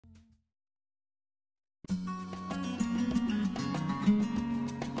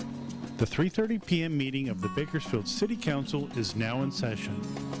The 3:30 p.m. meeting of the Bakersfield City Council is now in session.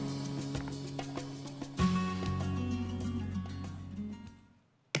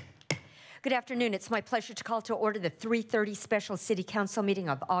 Good afternoon. It's my pleasure to call to order the 3:30 special City Council meeting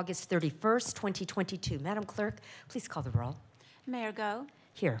of August 31st, 2022. Madam Clerk, please call the roll. Mayor Go.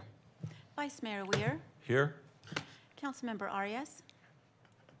 Here. Vice Mayor Weir. Here. Councilmember Arias.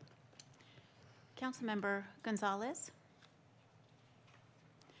 Councilmember Gonzalez.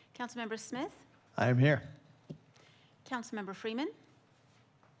 Councilmember Smith. I am here. Councilmember Freeman.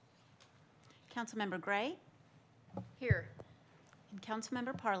 Councilmember Gray. Here. And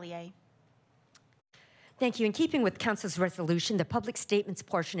Councilmember Parlier. Thank you. In keeping with Council's resolution, the public statements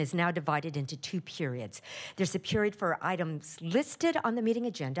portion is now divided into two periods. There's a period for items listed on the meeting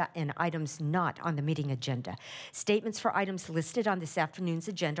agenda and items not on the meeting agenda. Statements for items listed on this afternoon's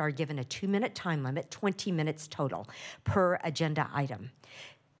agenda are given a 2-minute time limit, 20 minutes total per agenda item.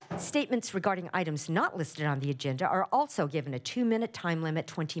 Statements regarding items not listed on the agenda are also given a 2-minute time limit,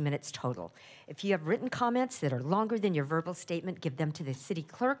 20 minutes total. If you have written comments that are longer than your verbal statement, give them to the city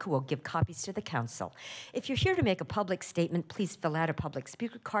clerk, who will give copies to the council. If you're here to make a public statement, please fill out a public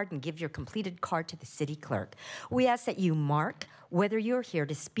speaker card and give your completed card to the city clerk. We ask that you mark whether you're here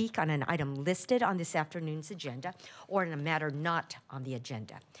to speak on an item listed on this afternoon's agenda or in a matter not on the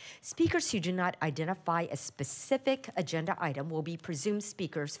agenda. Speakers who do not identify a specific agenda item will be presumed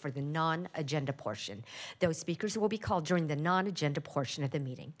speakers for the non-agenda portion. Those speakers will be called during the non-agenda portion of the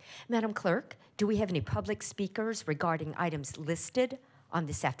meeting. Madam Clerk, do we have any public speakers regarding items listed on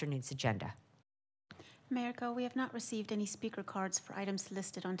this afternoon's agenda? Mayor Go, we have not received any speaker cards for items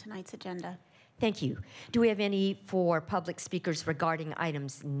listed on tonight's agenda. Thank you. Do we have any for public speakers regarding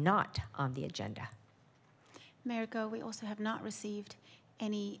items not on the agenda? Mayor Go, we also have not received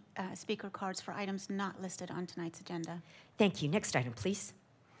any speaker cards for items not listed on tonight's agenda. Thank you. Next item, please.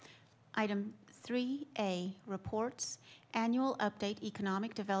 Item 3A, Reports, Annual Update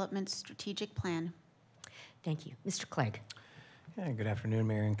Economic Development Strategic Plan. Thank you. Mr. Clegg. Yeah, good afternoon,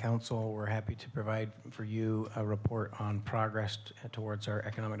 Mayor and Council. We're happy to provide for you a report on progress towards our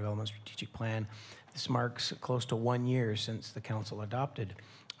Economic Development Strategic Plan. This marks close to 1 year since the Council adopted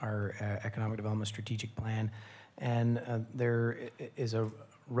our Economic Development Strategic Plan, and there is a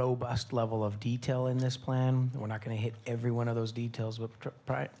robust level of detail in this plan. We're not going to hit every one of those details,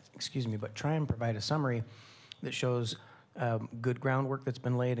 but try and provide a summary that shows good groundwork that's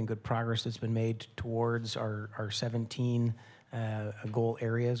been laid and good progress that's been made towards our 17 goal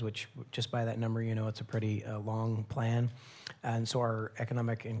areas, which just by that number, you know, it's a pretty long plan. And so our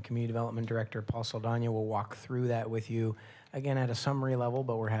Economic and Community Development Director, Paul Saldana, will walk through that with you, again, at a summary level,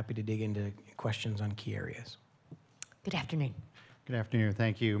 but we're happy to dig into questions on key areas. Good afternoon. Good afternoon.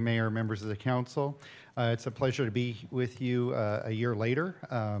 Thank you, Mayor, members of the council. It's a pleasure to be with you a year later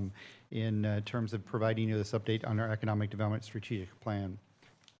in terms of providing you this update on our Economic Development Strategic Plan.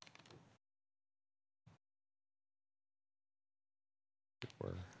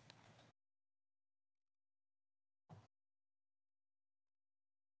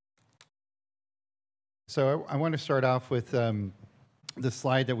 So I want to start off with the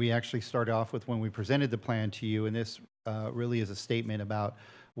slide that we actually started off with when we presented the plan to you, and this really is a statement about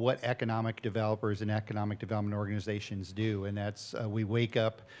what economic developers and economic development organizations do, and that's we wake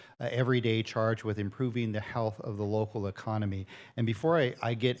up every day charged with improving the health of the local economy. And before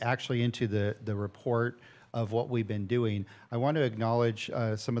I get actually into the report of what we've been doing, I want to acknowledge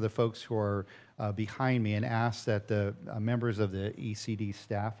some of the folks who are behind me and ask that the members of the ECD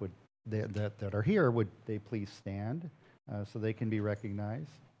staff that are here, would they please stand so they can be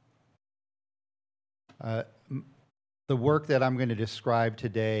recognized. The work that I'm going to describe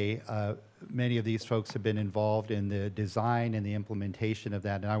today, many of these folks have been involved in the design and the implementation of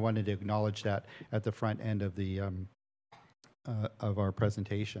that, and I wanted to acknowledge that at the front end of the of our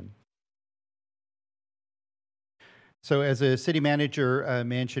presentation. So as a city manager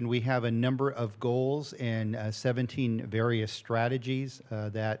mentioned, we have a number of goals and 17 various strategies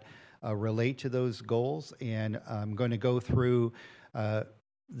that relate to those goals, and I'm going to go through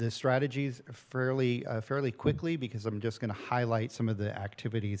the strategies fairly quickly because I'm just going to highlight some of the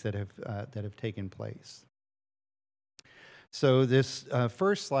activities that have taken place. So this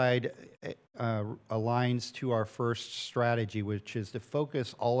first slide aligns to our first strategy, which is to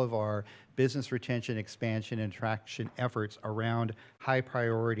focus all of our business retention, expansion, and attraction efforts around high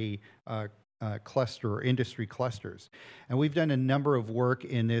priority cluster or industry clusters. And we've done a number of work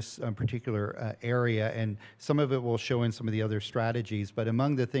in this particular area, and some of it will show in some of the other strategies. But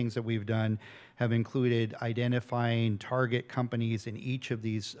among the things that we've done have included identifying target companies in each of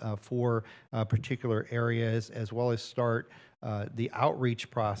these four particular areas, as well as start the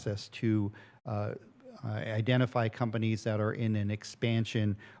outreach process to identify companies that are in an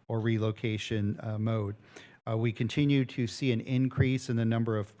expansion or relocation mode. We continue to see an increase in the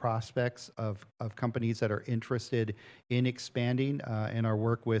number of prospects of companies that are interested in expanding, and our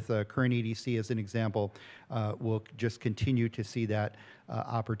work with Current EDC, as an example, will just continue to see that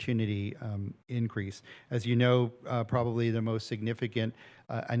opportunity increase. As you know, probably the most significant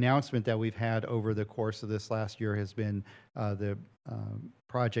announcement that we've had over the course of this last year has been the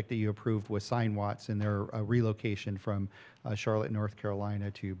project that you approved with Sign Watts and their relocation from Charlotte, North Carolina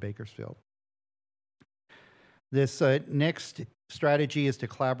to Bakersfield. This next strategy is to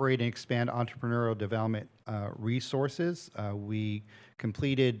collaborate and expand entrepreneurial development resources. We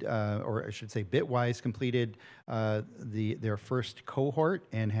completed, or I should say Bitwise completed their first cohort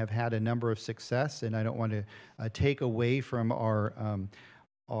and have had a number of success. And I don't want to take away from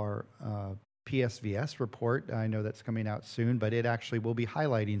our PSVS report. I know that's coming out soon, but it actually will be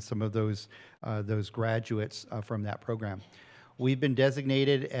highlighting some of those graduates from that program. We've been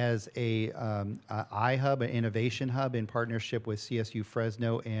designated as a iHub, an innovation hub, in partnership with CSU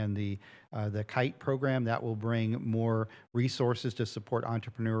Fresno and the KITE program. That will bring more resources to support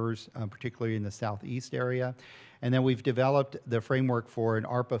entrepreneurs, particularly in the Southeast area. And then we've developed the framework for an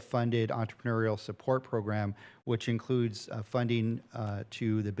ARPA-funded entrepreneurial support program, which includes funding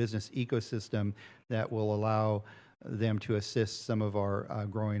to the business ecosystem that will allow them to assist some of our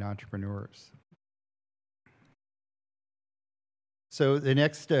growing entrepreneurs. So the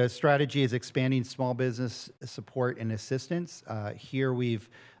next strategy is expanding small business support and assistance. Here we've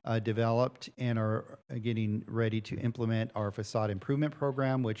developed and are getting ready to implement our facade improvement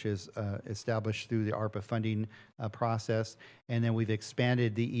program, which is established through the ARPA funding process. And then we've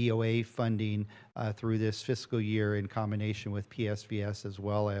expanded the EOA funding through this fiscal year in combination with PSVS as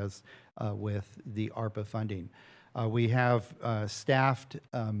well as with the ARPA funding. We have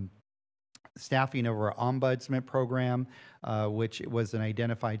staffing of our ombudsman program, which was an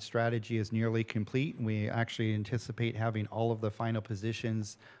identified strategy, is nearly complete. We actually anticipate having all of the final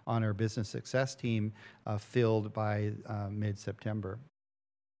positions on our business success team filled by mid-September.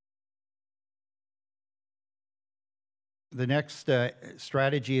 The next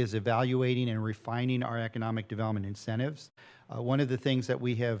strategy is evaluating and refining our economic development incentives. One of the things that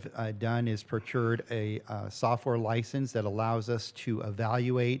we have done is procured a software license that allows us to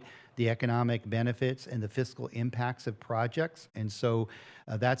evaluate the economic benefits and the fiscal impacts of projects. And so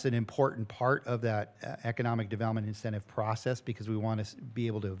that's an important part of that economic development incentive process, because we want to be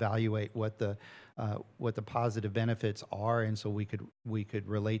able to evaluate what the positive benefits are, and so we could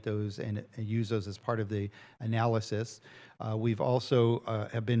relate those and use those as part of the analysis. We've also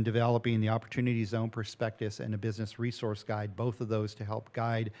have been developing the Opportunity Zone Prospectus and a Business Resource Guide, both of those to help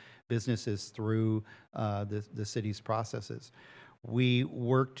guide businesses through the city's processes. We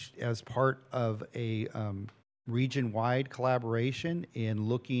worked as part of a region-wide collaboration in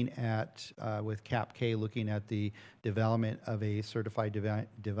looking at, with CAPK, looking at the development of a certified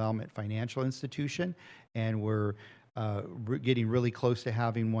development financial institution, and we're getting really close to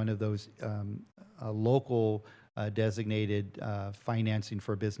having one of those local designated financing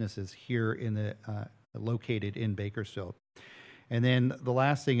for businesses here in the located in Bakersfield. And then the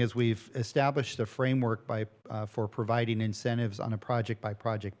last thing is we've established a framework for providing incentives on a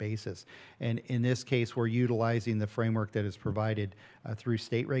project-by-project basis. And in this case, we're utilizing the framework that is provided through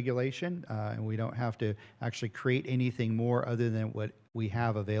state regulation, and we don't have to actually create anything more other than what we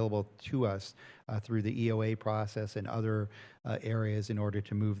have available to us through the EOA process and other areas in order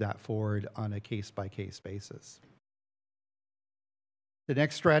to move that forward on a case-by-case basis. The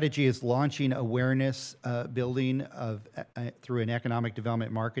next strategy is launching awareness building through an economic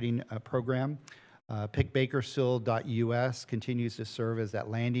development marketing program. pickbakersfield.us continues to serve as that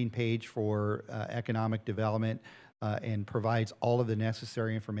landing page for economic development and provides all of the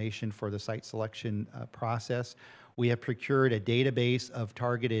necessary information for the site selection process. We have procured a database of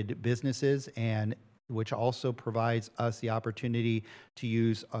targeted businesses, and which also provides us the opportunity to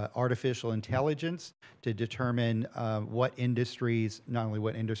use artificial intelligence to determine what industries, not only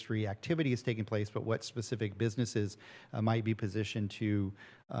what industry activity is taking place, but what specific businesses might be positioned to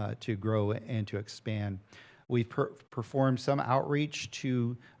grow and to expand. We've performed some outreach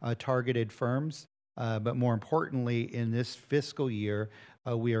to targeted firms, but more importantly, in this fiscal year,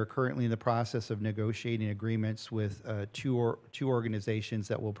 We are currently in the process of negotiating agreements with two organizations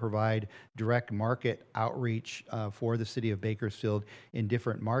that will provide direct market outreach for the city of Bakersfield in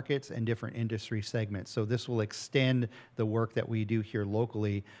different markets and different industry segments. So this will extend the work that we do here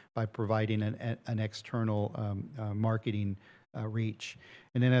locally by providing an external marketing reach.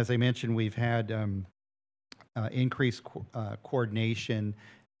 And then, as I mentioned, we've had increased coordination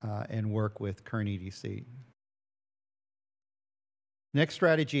and work with Kern EDC. Next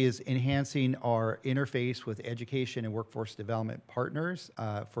strategy is enhancing our interface with education and workforce development partners.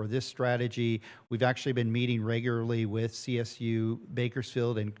 For this strategy, we've actually been meeting regularly with CSU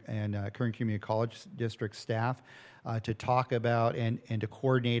Bakersfield and Kern Community College District staff to talk about and to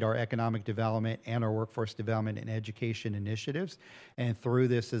coordinate our economic development and our workforce development and education initiatives. And through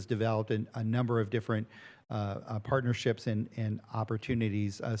this has developed a number of different partnerships and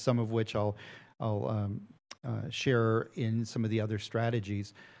opportunities, some of which I'll share in some of the other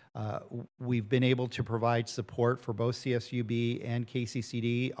strategies. We've been able to provide support for both CSUB and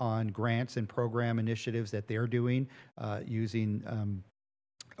KCCD on grants and program initiatives that they're doing using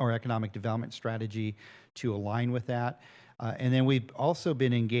our economic development strategy to align with that. And then we've also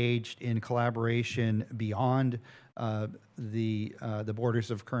been engaged in collaboration beyond the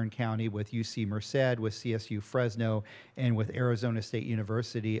borders of Kern County with UC Merced, with CSU Fresno, and with Arizona State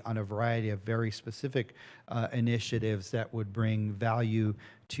University on a variety of very specific initiatives that would bring value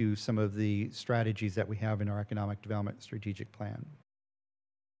to some of the strategies that we have in our economic development strategic plan.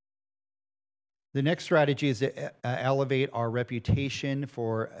 The next strategy is to elevate our reputation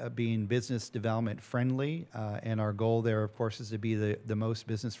for being business development friendly. And our goal there, of course, is to be the most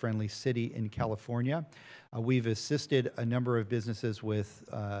business friendly city in California. We've assisted a number of businesses with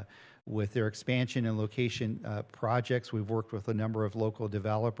their expansion and location projects. We've worked with a number of local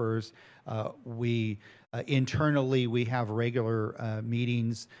developers. Internally, we have regular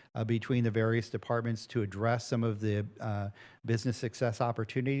meetings between the various departments to address some of the business success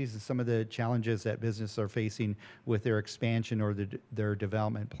opportunities and some of the challenges that businesses are facing with their expansion or their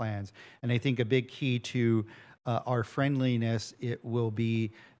development plans. And I think a big key to our friendliness, it will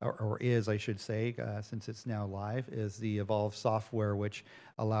be, or is, I should say, since it's now live, is the Evolve software, which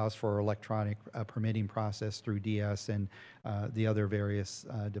allows for electronic permitting process through DS and the other various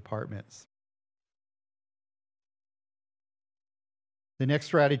departments. The next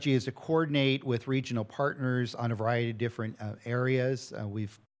strategy is to coordinate with regional partners on a variety of different areas.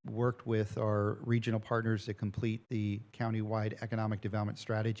 We've worked with our regional partners to complete the countywide economic development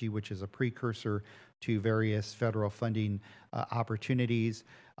strategy, which is a precursor to various federal funding opportunities.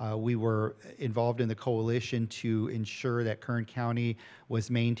 We were involved in the coalition to ensure that Kern County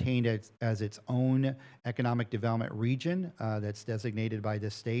was maintained as its own economic development region that's designated by the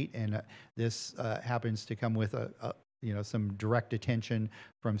state, and this happens to come with some direct attention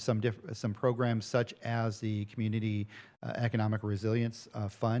from some programs such as the Community Economic Resilience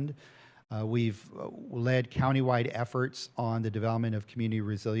Fund. We've led countywide efforts on the development of community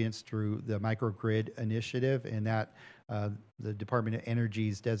resilience through the Microgrid Initiative, and that the Department of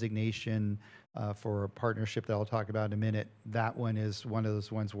Energy's designation for a partnership that I'll talk about in a minute, that one is one of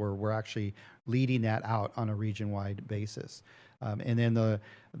those ones where we're actually leading that out on a region-wide basis. And then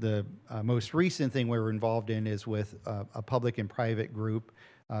the most recent thing we're involved in is with a public and private group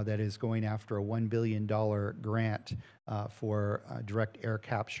that is going after a $1 billion grant for direct air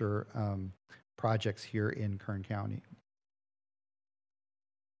capture projects here in Kern County.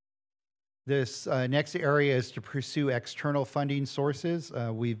 This next area is to pursue external funding sources.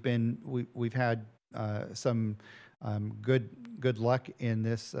 We've had some good luck in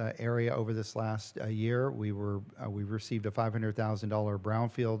this area over this last year. We received a $500,000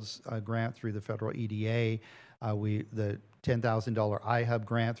 Brownfields grant through the federal EDA. The $10,000 iHub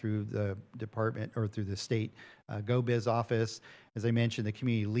grant through the department or through the state GoBiz office. As I mentioned, the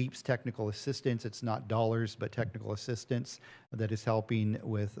Community Leaps technical assistance. It's not dollars, but technical assistance that is helping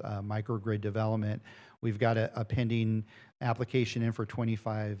with microgrid development. We've got a pending application in for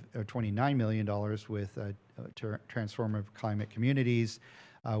 $29 million with Transformative Climate Communities.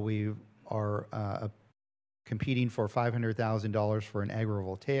 We are competing for $500,000 for an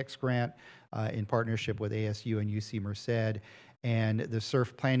agrivoltaics grant in partnership with ASU and UC Merced, and the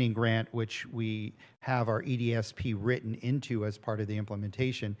SURF planning grant, which we have our EDSP written into as part of the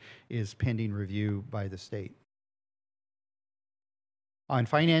implementation, is pending review by the state. On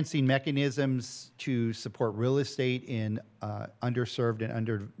financing mechanisms to support real estate in underserved and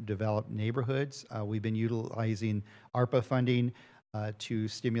underdeveloped neighborhoods, we've been utilizing ARPA funding to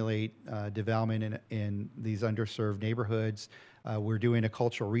stimulate development in these underserved neighborhoods. We're doing a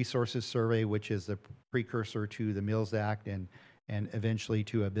cultural resources survey, which is the precursor to the Mills Act and and eventually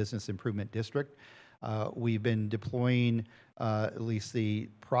to a business improvement district. We've been deploying at least the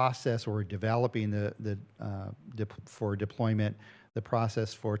process or developing for deployment the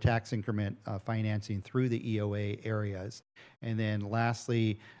process for tax increment financing through the EOA areas. And then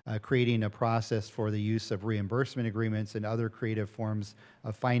lastly, creating a process for the use of reimbursement agreements and other creative forms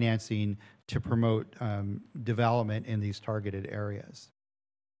of financing to promote development in these targeted areas.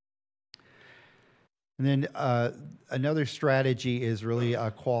 And then another strategy is really a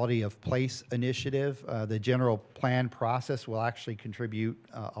quality of place initiative. The general plan process will actually contribute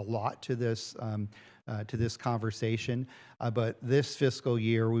a lot to this conversation. But this fiscal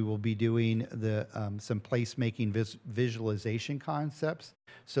year, we will be doing some placemaking visualization concepts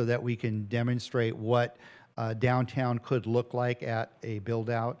so that we can demonstrate what downtown could look like at a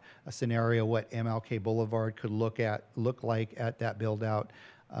build-out, a scenario, what MLK Boulevard could look like at that build-out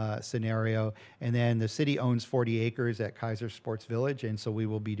scenario. And then the city owns 40 acres at Kaiser Sports Village, and so we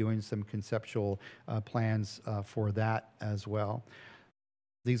will be doing some conceptual plans for that as well.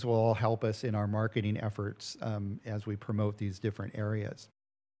 These will all help us in our marketing efforts as we promote these different areas.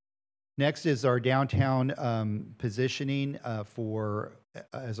 Next is our downtown positioning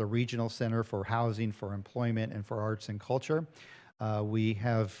as a regional center for housing, for employment, and for arts and culture. We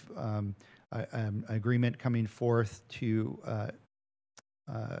have an agreement coming forth to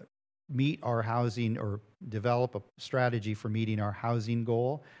meet our housing or develop a strategy for meeting our housing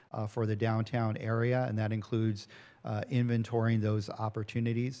goal for the downtown area, and that includes inventorying those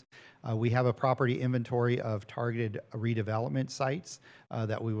opportunities. We have a property inventory of targeted redevelopment sites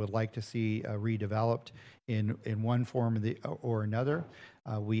that we would like to see redeveloped in one form or another.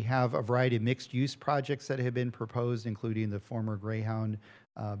 We have a variety of mixed-use projects that have been proposed, including the former Greyhound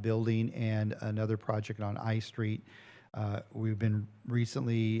building and another project on I Street. We've been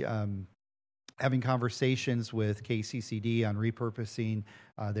recently having conversations with KCCD on repurposing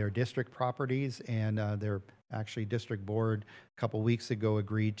their district properties, and their actually district board a couple weeks ago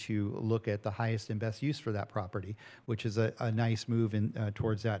agreed to look at the highest and best use for that property, which is a nice move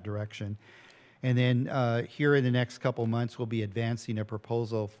towards that direction. And then here in the next couple months, we'll be advancing a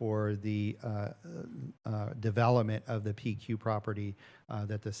proposal for the development of the PQ property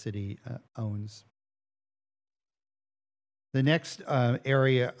that the city owns. The next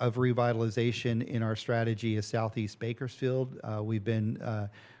area of revitalization in our strategy is Southeast Bakersfield.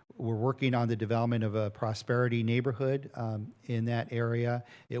 We're working on the development of a prosperity neighborhood in that area.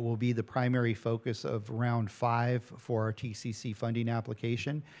 It will be the primary focus of round 5 for our TCC funding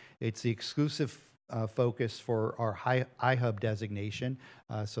application. It's the exclusive focus for our iHub designation,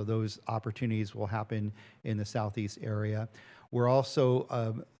 so those opportunities will happen in the Southeast area. We're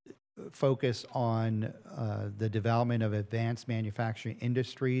also focus on the development of advanced manufacturing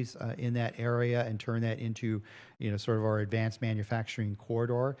industries in that area and turn that into, sort of our advanced manufacturing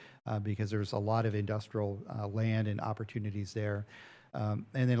corridor because there's a lot of industrial land and opportunities there. And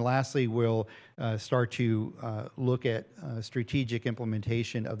then lastly, we'll start to look at strategic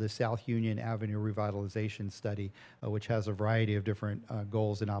implementation of the South Union Avenue Revitalization Study, which has a variety of different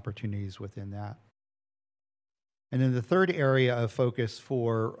goals and opportunities within that. And then the third area of focus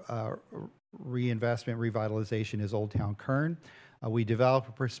for reinvestment revitalization is Old Town Kern. We developed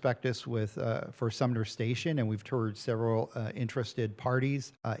a prospectus for Sumner Station, and we've toured several interested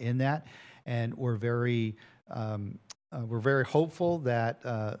parties in that, and we're very hopeful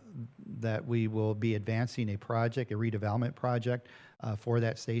that we will be advancing a redevelopment project for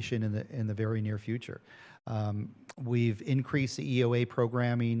that station in the very near future. We've increased the EOA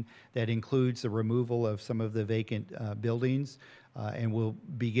programming that includes the removal of some of the vacant buildings, and we'll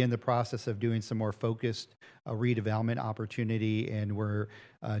begin the process of doing some more focused redevelopment opportunity, and we're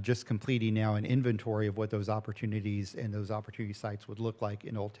just completing now an inventory of what those opportunities and those opportunity sites would look like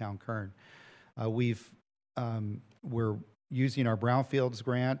in Old Town Kern. We're using our Brownfields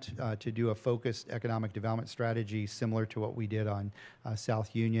grant to do a focused economic development strategy similar to what we did on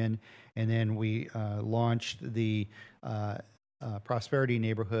South Union. And then we launched the Prosperity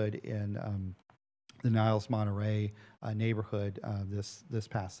neighborhood in the Niles Monterey neighborhood this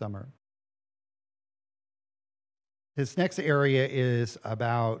past summer. This next area is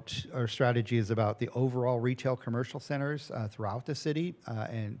our strategy is about the overall retail commercial centers throughout the city,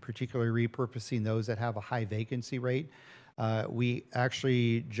 and particularly repurposing those that have a high vacancy rate. We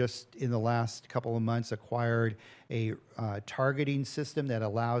actually just in the last couple of months acquired a targeting system that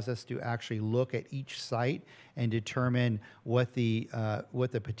allows us to actually look at each site and determine what the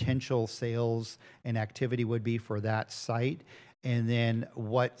potential sales and activity would be for that site, and then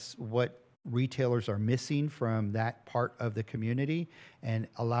what retailers are missing from that part of the community, and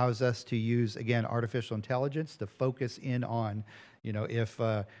allows us to use, again, artificial intelligence to focus in on, if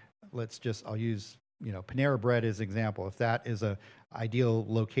I'll use, Panera Bread as an example. If that is a ideal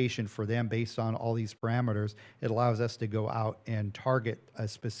location for them based on all these parameters, it allows us to go out and target a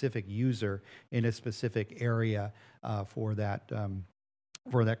specific user in a specific area for that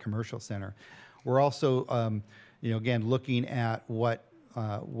commercial center. We're also, again, looking at what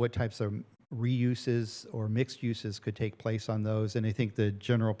types of reuses or mixed uses could take place on those, and I think the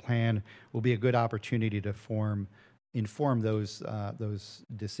general plan will be a good opportunity to inform those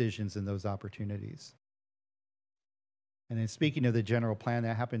decisions and those opportunities. And then speaking of the general plan,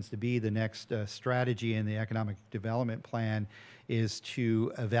 that happens to be the next strategy in the economic development plan, is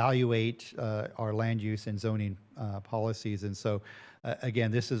to evaluate our land use and zoning policies. And so,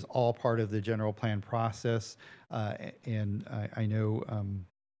 again, this is all part of the general plan process. And I know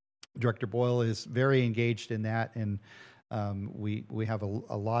Director Boyle is very engaged in that, and we have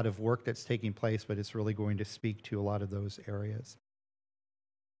a lot of work that's taking place, but it's really going to speak to a lot of those areas.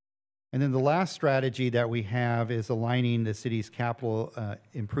 And then the last strategy that we have is aligning the city's capital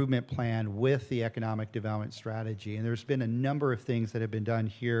improvement plan with the economic development strategy. And there's been a number of things that have been done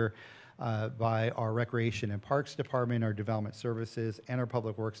here by our Recreation and Parks Department, our Development Services, and our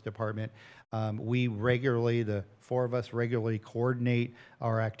Public Works Department. We regularly, the four of us, regularly coordinate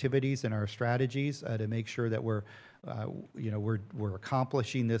our activities and our strategies to make sure that we're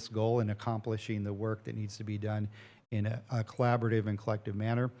accomplishing this goal and accomplishing the work that needs to be done in a collaborative and collective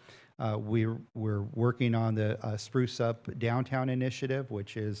manner. We're working on the Spruce Up Downtown Initiative,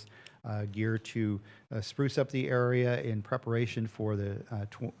 which is geared to spruce up the area in preparation for the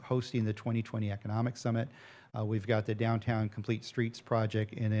hosting the 2020 Economic Summit. We've got the Downtown Complete Streets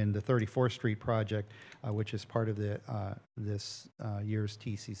project, and then the 34th Street project, which is part of this year's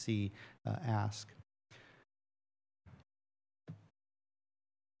TCC ask.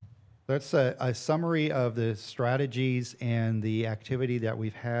 That's a summary of the strategies and the activity that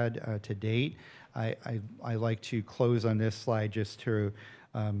we've had to date. I like to close on this slide just to,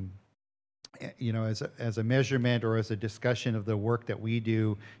 as a measurement or as a discussion of the work that we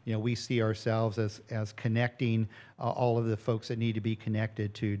do. We see ourselves as connecting all of the folks that need to be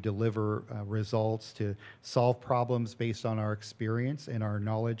connected to deliver results, to solve problems based on our experience and our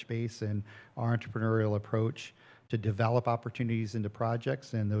knowledge base and our entrepreneurial approach, to develop opportunities into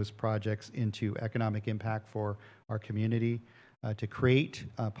projects and those projects into economic impact for our community, to create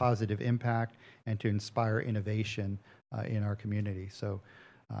positive impact, and to inspire innovation in our community. So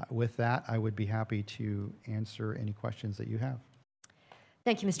with that, I would be happy to answer any questions that you have.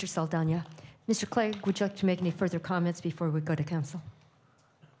 Thank you, Mr. Saldana. Mr. Clegg, would you like to make any further comments before we go to council?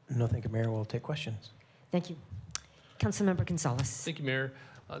 No, thank you, Mayor. We'll take questions. Thank you. Councilmember Gonzalez. Thank you, Mayor.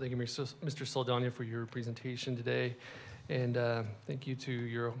 Thank you, Mr. Saldana, for your presentation today. And thank you to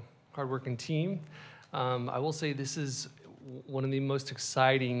your hardworking team. I will say this is one of the most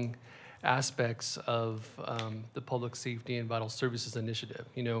exciting aspects of the Public Safety and Vital Services Initiative.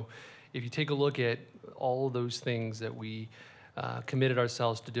 If you take a look at all of those things that we committed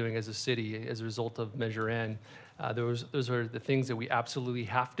ourselves to doing as a city as a result of Measure N, those are the things that we absolutely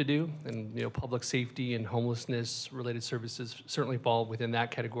have to do, and public safety and homelessness related services certainly fall within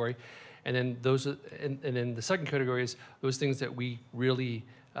that category. And then then the second category is those things that we really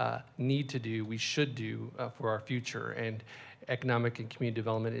need to do, we should do for our future. And economic and community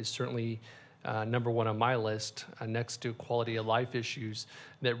development is certainly number one on my list, next to quality of life issues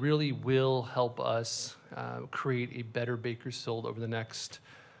that really will help us create a better Bakersfield over the next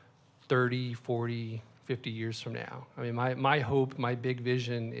 30, 40, 50 years from now. I mean, my hope, my big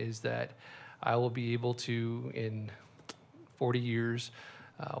vision is that I will be able to, in 40 years,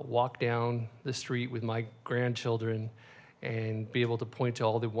 walk down the street with my grandchildren and be able to point to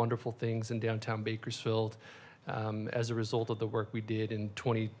all the wonderful things in downtown Bakersfield as a result of the work we did in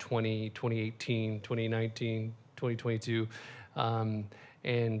 2020, 2018, 2019, 2022.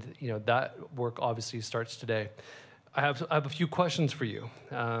 And that work obviously starts today. I have a few questions for you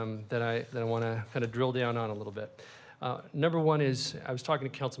that I want to kind of drill down on a little bit. Number one is, I was talking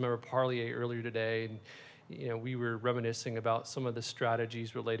to Councilmember Parlier earlier today, and we were reminiscing about some of the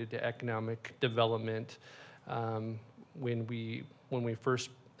strategies related to economic development when the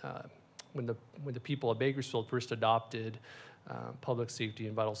people of Bakersfield first adopted Public Safety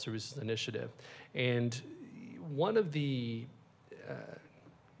and Vital Services Initiative. And one of the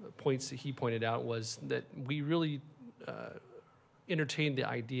points that he pointed out was that we really entertained the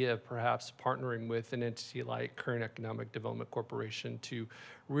idea of perhaps partnering with an entity like Kern Economic Development Corporation to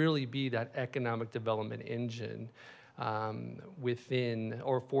really be that economic development engine within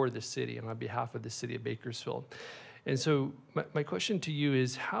or for the city and on behalf of the city of Bakersfield. And so my question to you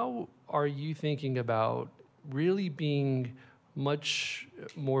is, how are you thinking about really being much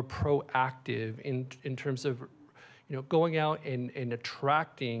more proactive in terms of, going out and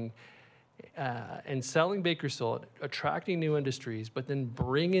attracting and selling Bakersfield, attracting new industries, but then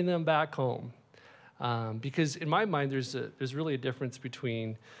bringing them back home? Because in my mind, there's really a difference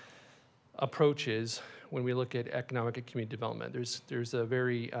between approaches when we look at economic and community development. There's a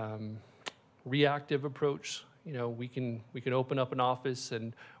very reactive approach. We can open up an office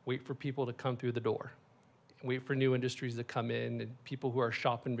and wait for people to come through the door, wait for new industries to come in, and people who are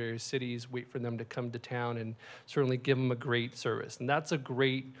shopping in various cities, wait for them to come to town and certainly give them a great service. And that's a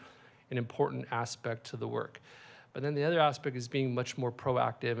great and important aspect to the work. But then the other aspect is being much more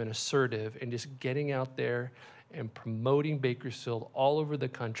proactive and assertive and just getting out there and promoting Bakersfield all over the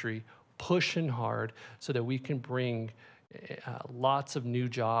country, pushing hard so that we can bring lots of new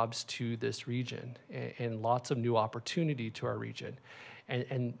jobs to this region and lots of new opportunity to our region.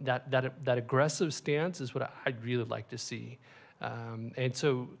 And that aggressive stance is what I'd really like to see. And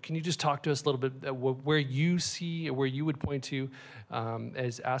so can you just talk to us a little bit where you see, or where you would point to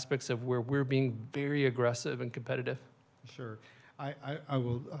as aspects of where we're being very aggressive and competitive? Sure. I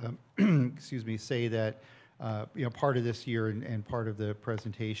will, excuse me, say that part of this year and part of the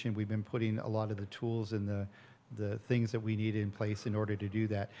presentation, we've been putting a lot of the tools and the things that we need in place in order to do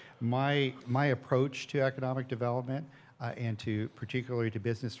that. My approach to economic development and to particularly to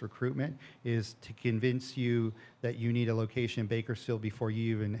business recruitment is to convince you that you need a location in Bakersfield before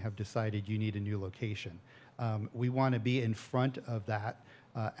you even have decided you need a new location. We want to be in front of that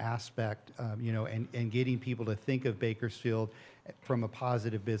aspect, and getting people to think of Bakersfield from a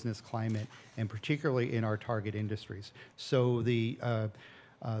positive business climate, and particularly in our target industries. So the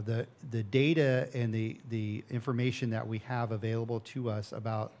data and the information that we have available to us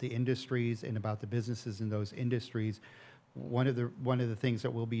about the industries and about the businesses in those industries, one of the things that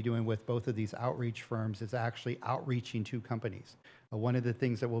we'll be doing with both of these outreach firms is actually outreaching to companies. One of the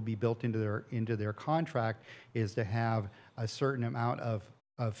things that will be built into their contract is to have a certain amount of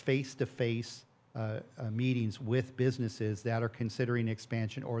face-to-face meetings with businesses that are considering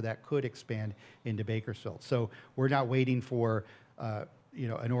expansion or that could expand into Bakersfield. So we're not waiting for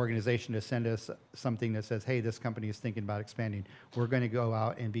an organization to send us something that says, hey, this company is thinking about expanding. We're going to go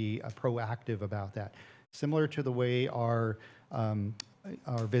out and be proactive about that. Similar to the way our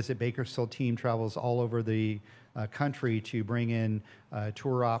Visit Bakersfield team travels all over the country to bring in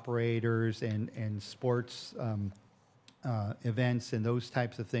tour operators and sports events and those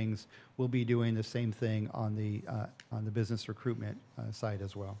types of things, we'll be doing the same thing on the business recruitment side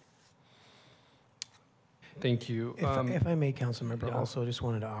as well. Thank you. If I may, Councilmember, yeah. also just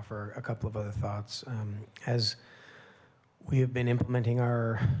wanted to offer a couple of other thoughts. As we have been implementing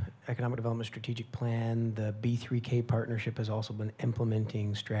our economic development strategic plan, the B3K partnership has also been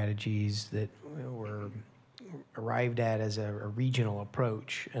implementing strategies that were arrived at as a regional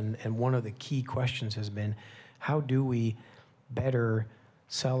approach. And one of the key questions has been, how do we better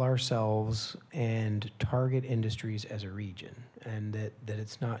sell ourselves and target industries as a region? And that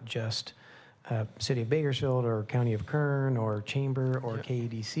it's not just City of Bakersfield or County of Kern or Chamber or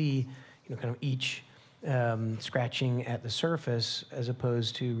KEDC, kind of each scratching at the surface, as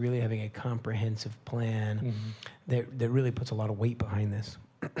opposed to really having a comprehensive plan that really puts a lot of weight behind this.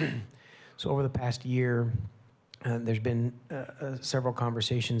 So over the past year, there's been several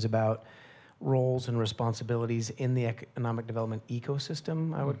conversations about roles and responsibilities in the economic development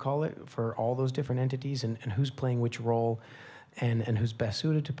ecosystem, I would call it, for all those different entities, and who's playing which role, and who's best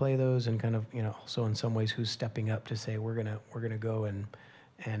suited to play those, and kind of also in some ways who's stepping up to say we're gonna go and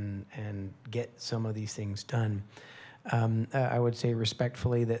get some of these things done. I would say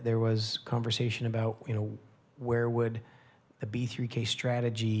respectfully that there was conversation about where would the B3K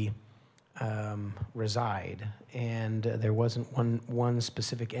strategy reside, and there wasn't one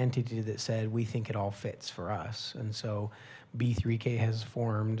specific entity that said we think it all fits for us. And so B3K has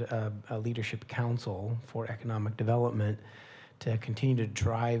formed a leadership council for economic development to continue to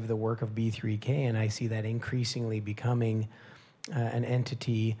drive the work of B3K, and I see that increasingly becoming an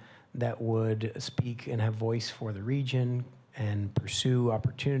entity that would speak and have voice for the region and pursue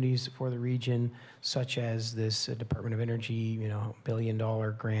opportunities for the region, such as this Department of Energy, $1 billion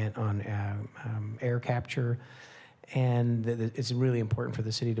grant on air capture. And it's really important for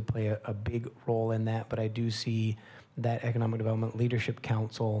the city to play a big role in that. But I do see that Economic Development Leadership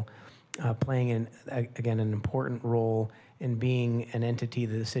Council playing, again, an important role in being an entity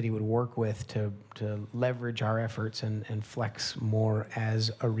that the city would work with to leverage our efforts and flex more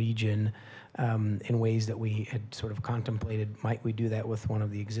as a region in ways that we had sort of contemplated. Might we do that with one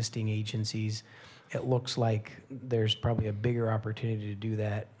of the existing agencies? It looks like there's probably a bigger opportunity to do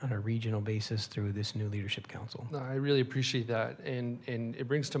that on a regional basis through this new leadership council. No, I really appreciate that, and it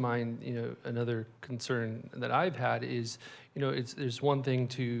brings to mind, another concern that I've had is, there's one thing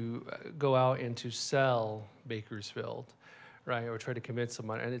to go out and to sell Bakersfield, right, or try to convince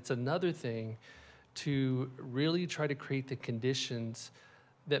someone, and it's another thing to really try to create the conditions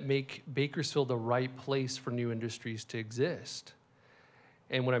that make Bakersfield the right place for new industries to exist.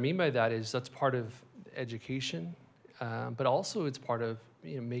 And what I mean by that is that's part of education, but also it's part of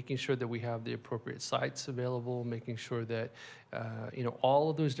making sure that we have the appropriate sites available, making sure that all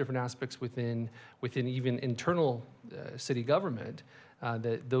of those different aspects within even internal city government,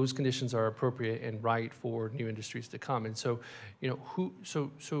 that those conditions are appropriate and right for new industries to come. And so, who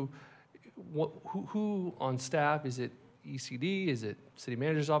on staff, is it ECD, is it city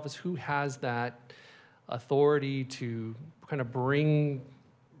manager's office, who has that authority to kind of bring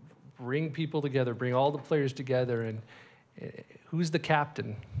people together, bring all the players together, and who's the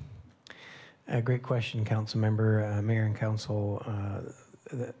captain? Great question, council member, mayor and council.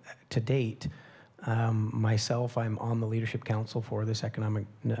 To date, myself, I'm on the leadership council for this economic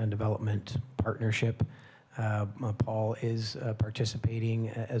development partnership. Paul is participating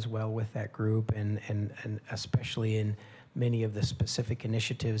as well with that group, and especially in many of the specific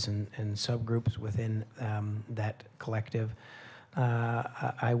initiatives and subgroups within that collective.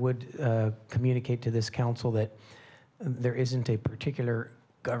 I would communicate to this council that there isn't a particular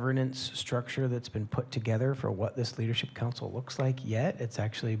governance structure that's been put together for what this leadership council looks like yet. It's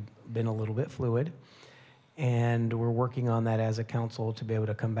actually been a little bit fluid, and we're working on that as a council to be able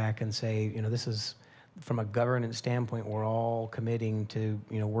to come back and say, this is, from a governance standpoint, we're all committing to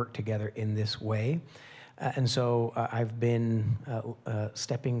work together in this way. And so I've been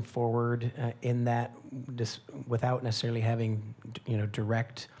stepping forward in that, without necessarily having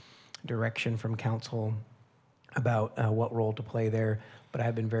direct direction from council about what role to play there. But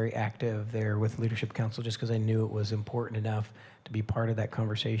I've been very active there with leadership council just because I knew it was important enough to be part of that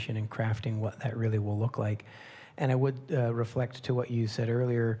conversation and crafting what that really will look like. And I would reflect to what you said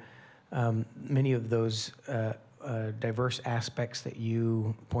earlier. Many of those diverse aspects that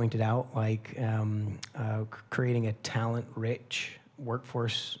you pointed out, like creating a talent-rich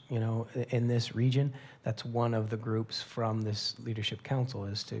workforce, in this region, that's one of the groups from this leadership council.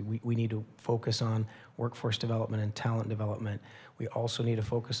 We need to focus on workforce development and talent development. We also need to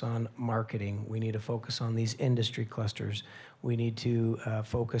focus on marketing. We need to focus on these industry clusters. We need to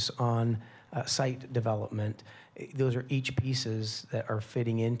focus on site development. Those are each pieces that are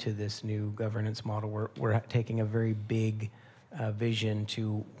fitting into this new governance model. We're taking a very big vision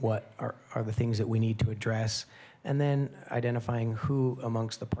to what are the things that we need to address, and then identifying who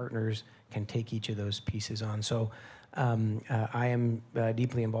amongst the partners can take each of those pieces on. So I am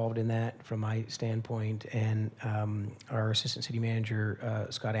deeply involved in that from my standpoint, and our assistant city manager,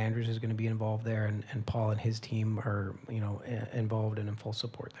 Scott Andrews, is going to be involved there, and Paul and his team are involved and in full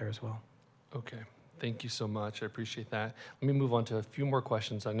support there as well. Okay, thank you so much. I appreciate that. Let me move on to a few more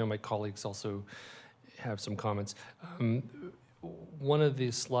questions. I know my colleagues also have some comments. One of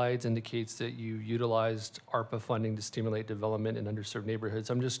the slides indicates that you utilized ARPA funding to stimulate development in underserved neighborhoods.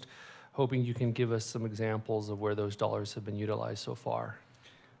 I'm just hoping you can give us some examples of where those dollars have been utilized so far.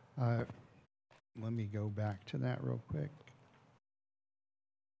 Let me go back to that real quick.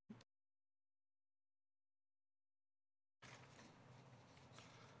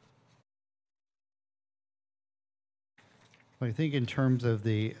 I think in terms of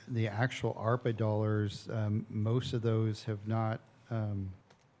the actual ARPA dollars, most of those have not, I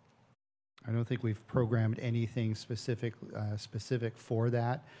don't think we've programmed anything specific for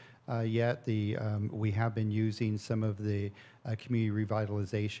that yet. We have been using some of the community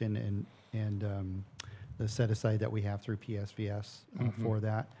revitalization and the set aside that we have through PSVS for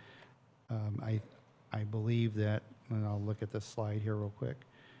that. I believe that, and I'll look at this slide here real quick,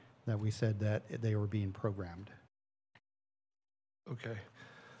 that we said that they were being programmed. Okay.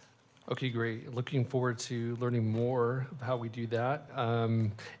 Okay, great. Looking forward to learning more of how we do that.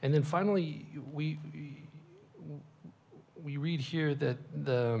 And then finally, we read here that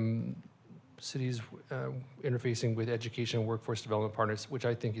the city's interfacing with education and workforce development partners, which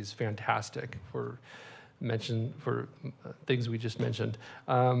I think is fantastic for things we just mentioned.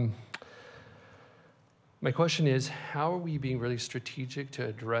 My question is, how are we being really strategic to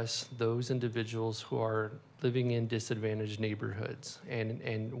address those individuals who are living in disadvantaged neighborhoods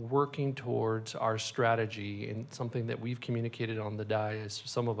and working towards our strategy and something that we've communicated on the dais,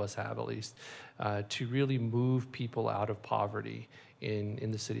 some of us have at least, to really move people out of poverty in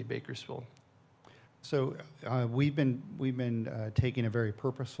the city of Bakersfield? So we've been taking a very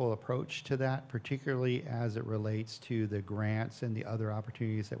purposeful approach to that, particularly as it relates to the grants and the other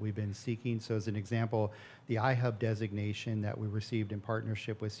opportunities that we've been seeking. So as an example, the iHub designation that we received in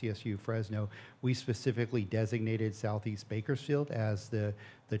partnership with CSU Fresno, we specifically designated Southeast Bakersfield as the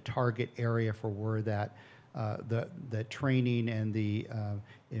target area for where that the training and the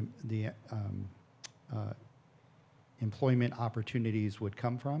employment opportunities would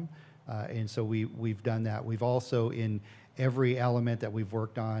come from. And so we've done that. We've also, in every element that we've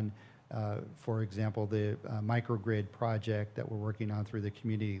worked on, for example, the microgrid project that we're working on through the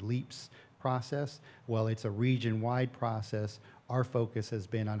Community Leaps process, well, it's a region-wide process. Our focus has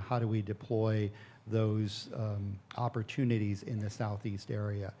been on how do we deploy those opportunities in the Southeast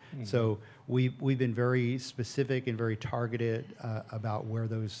area. Mm-hmm. So we've been very specific and very targeted about where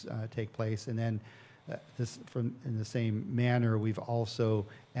those take place. And then in the same manner, we've also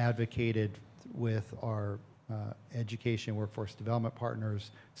advocated with our education workforce development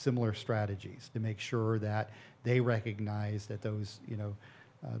partners similar strategies to make sure that they recognize that those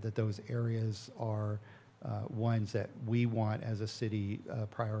that those areas are ones that we want as a city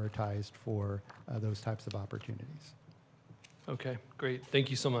prioritized for those types of opportunities. Okay, great. Thank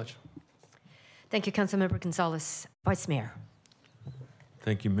you so much. Thank you, Councilmember Gonzalez. Vice Mayor.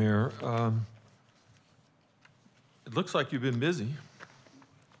 Thank you, Mayor. It looks like you've been busy,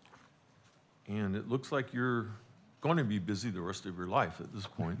 and it looks like you're going to be busy the rest of your life at this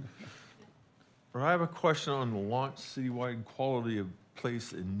point. But I have a question on the Launch Citywide Quality of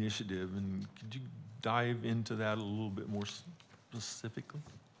Place Initiative, and could you dive into that a little bit more specifically?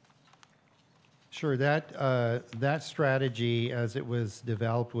 Sure. That strategy, as it was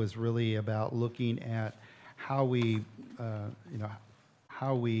developed, was really about looking at how we,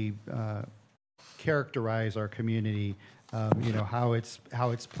 characterize our community. How it's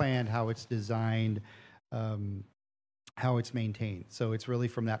planned, how it's designed, how it's maintained. So it's really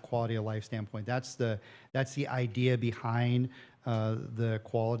from that quality of life standpoint. That's the idea behind the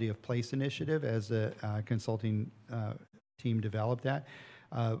Quality of Place Initiative as the consulting team developed that.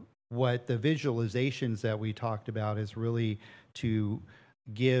 What the visualizations that we talked about is really to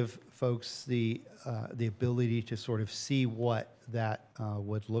give folks the ability to sort of see what that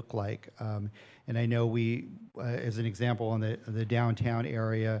would look like. And I know we, as an example, on the downtown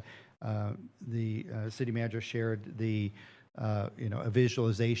area, the city manager shared a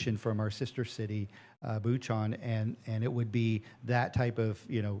visualization from our sister city, Buchon, and it would be that type of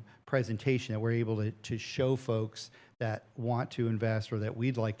presentation that we're able to show folks that want to invest or that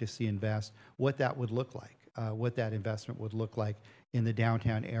we'd like to see invest, what that would look like, what that investment would look like in the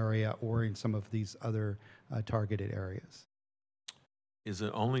downtown area or in some of these other targeted areas. Is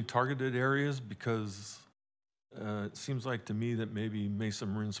it only targeted areas? Because it seems like to me that maybe Mesa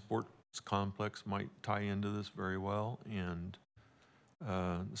Marine Sports Complex might tie into this very well, and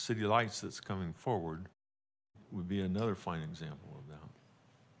City Lights that's coming forward would be another fine example of that.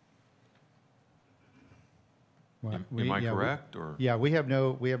 Well, am I correct? Or yeah, we have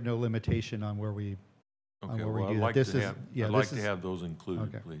no limitation on where we okay, on where well, we do I'd that. like to have those included,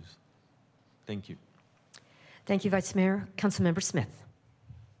 okay. Please. Thank you. Thank you, Vice Mayor. Councilmember Smith.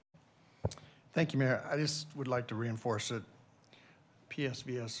 Thank you, Mayor. I just would like to reinforce that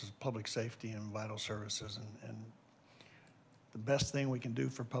PSVS is public safety and vital services, and the best thing we can do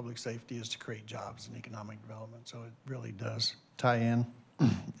for public safety is to create jobs and economic development. So it really does tie in,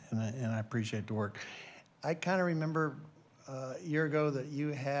 and I appreciate the work. I kind of remember a year ago that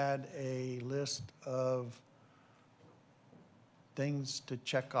you had a list of things to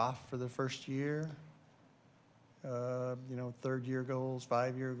check off for the first year. 3rd-year goals,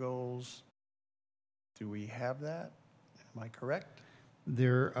 5-year goals. Do we have that? Am I correct?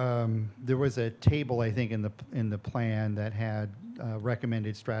 There was a table, I think, in the plan that had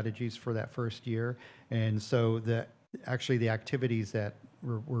recommended strategies for that first year, and so actually the activities that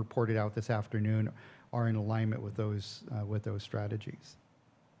were reported out this afternoon are in alignment with those strategies.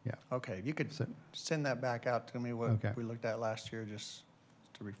 Yeah. Okay, if you could send that back out to me, what we looked at last year, just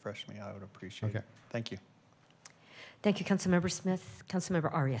to refresh me, I would appreciate it. Thank you. Thank you, Councilmember Smith.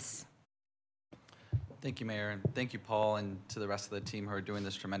 Councilmember Arias. Thank you, Mayor, and thank you, Paul, and to the rest of the team who are doing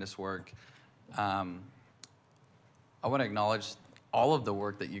this tremendous work. I want to acknowledge all of the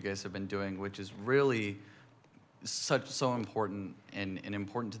work that you guys have been doing, which is really so important and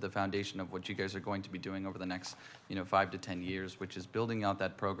important to the foundation of what you guys are going to be doing over the next 5 to 10 years, which is building out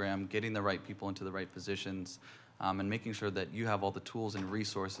that program, getting the right people into the right positions, and making sure that you have all the tools and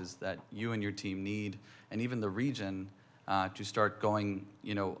resources that you and your team need, and even the region to start going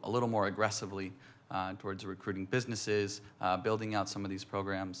a little more aggressively towards recruiting businesses, building out some of these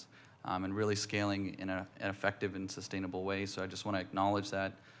programs. and really scaling in an effective and sustainable way. So I just want to acknowledge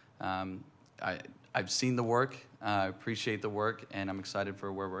that. I've seen the work, I appreciate the work, and I'm excited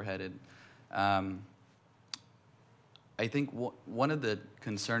for where we're headed. I think one of the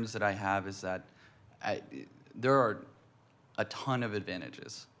concerns that I have is that there are a ton of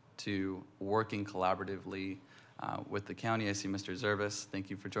advantages to working collaboratively with the county. I see Mr. Zervis. Thank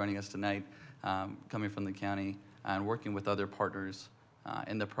you for joining us tonight, coming from the county, and working with other partners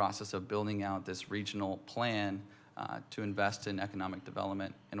in the process of building out this regional plan to invest in economic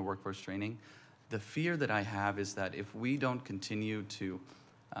development and workforce training. The fear that I have is that if we don't continue to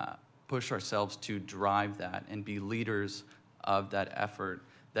push ourselves to drive that and be leaders of that effort,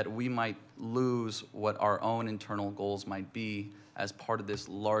 that we might lose what our own internal goals might be as part of this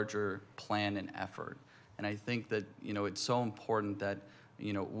larger plan and effort. And I think that, it's so important that,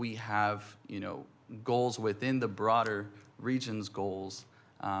 we have, goals within the broader region's goals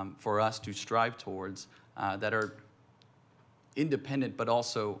for us to strive towards that are independent, but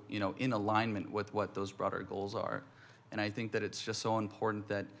also, in alignment with what those broader goals are. And I think that it's just so important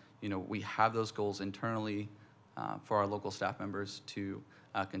that, we have those goals internally for our local staff members to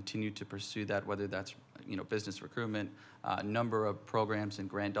continue to pursue that, whether that's, business recruitment, number of programs and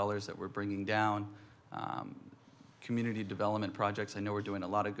grant dollars that we're bringing down, community development projects. I know we're doing a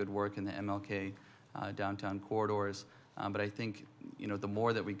lot of good work in the MLK downtown corridors, but I think, the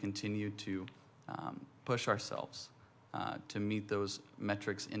more that we continue to push ourselves to meet those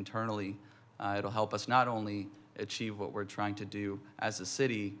metrics internally, it'll help us not only achieve what we're trying to do as a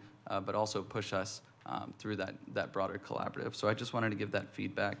city, but also push us through that broader collaborative. So I just wanted to give that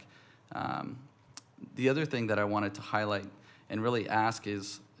feedback. The other thing that I wanted to highlight and really ask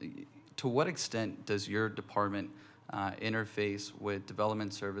is, to what extent does your department interface with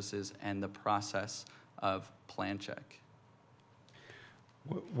development services and the process of plan check?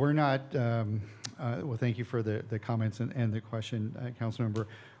 We're not, well, thank you for the comments and the question, Councilmember.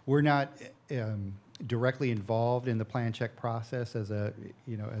 We're not directly involved in the plan check process as a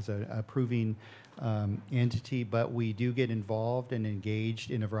approving entity, but we do get involved and engaged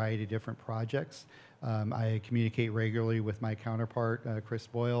in a variety of different projects. I communicate regularly with my counterpart, Chris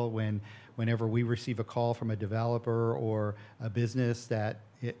Boyle, whenever we receive a call from a developer or a business that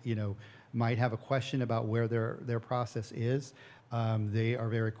might have a question about where their process is. They are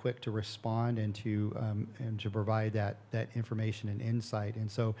very quick to respond and to provide that information and insight. And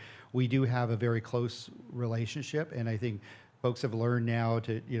so we do have a very close relationship, and I think folks have learned now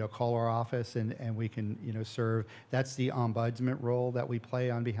to call our office and we can serve. That's the ombudsman role that we play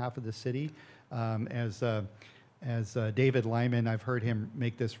on behalf of the city. As David Lyman, I've heard him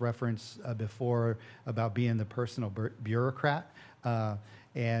make this reference before about being the personal bureaucrat.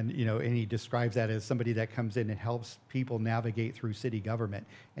 And he describes that as somebody that comes in and helps people navigate through city government.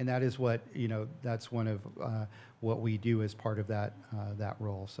 And that is what, that's one of what we do as part of that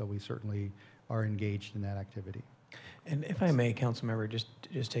role. So we certainly are engaged in that activity. And if I may, Councilmember,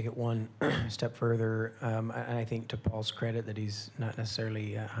 just take it one step further, and I think to Paul's credit that he's not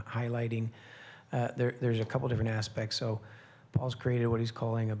necessarily highlighting, there's a couple different aspects. So Paul's created what he's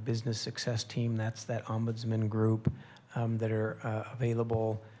calling a business success team. That's that ombudsman group that are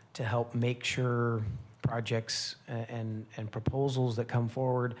available to help make sure projects and proposals that come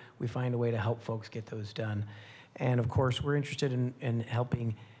forward, we find a way to help folks get those done. And of course, we're interested in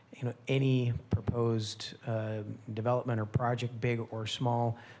helping any proposed development or project, big or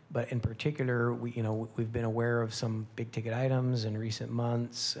small, but in particular, we've been aware of some big ticket items in recent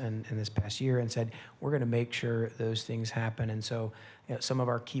months and this past year and said, we're gonna make sure those things happen. And so some of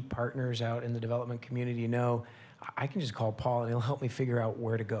our key partners out in the development community I can just call Paul and he'll help me figure out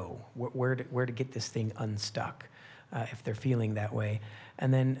where to go, where to get this thing unstuck if they're feeling that way.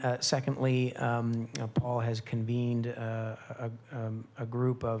 And then secondly, Paul has convened a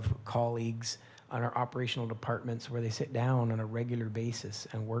group of colleagues on our operational departments where they sit down on a regular basis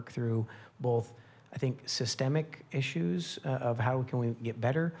and work through both, I think, systemic issues of how can we get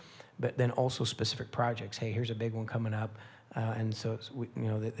better, but then also specific projects. Hey, here's a big one coming up. And so,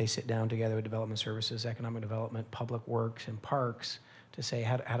 they sit down together with development services, economic development, public works, and parks to say,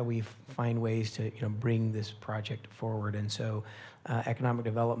 how do we find ways to, bring this project forward? And so economic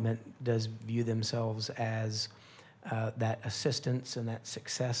development does view themselves as that assistance and that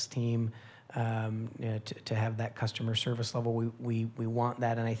success team to have that customer service level. We want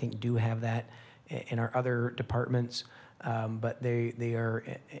that, and I think do have that in our other departments. But they are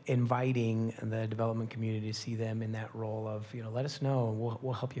inviting the development community to see them in that role of, let us know, and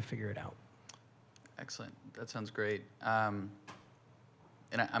we'll help you figure it out. Excellent. That sounds great.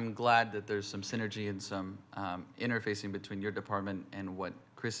 And I'm glad that there's some synergy and some interfacing between your department and what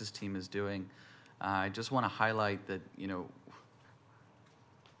Chris's team is doing. I just want to highlight that,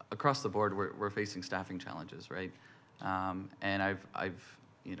 across the board, we're facing staffing challenges, right? And I've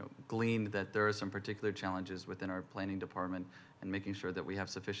gleaned that there are some particular challenges within our planning department and making sure that we have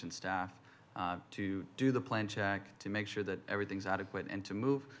sufficient staff to do the plan check, to make sure that everything's adequate, and to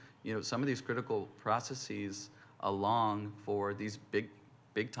move, some of these critical processes along for these big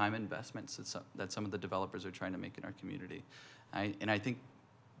time investments that some of the developers are trying to make in our community. And I think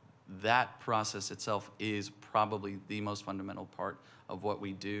that process itself is probably the most fundamental part of what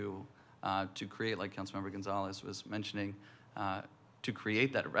we do to create, like Councilmember Gonzalez was mentioning, to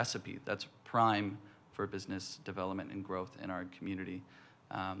create that recipe that's prime for business development and growth in our community.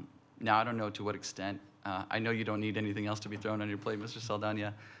 Now, I don't know to what extent, I know you don't need anything else to be thrown on your plate, Mr.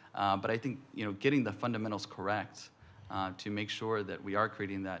 Saldana, but I think getting the fundamentals correct to make sure that we are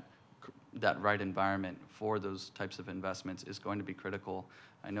creating that right environment for those types of investments is going to be critical.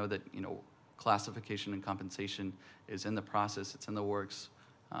 I know that classification and compensation is in the process, it's in the works.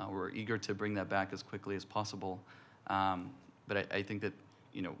 We're eager to bring that back as quickly as possible. But I think that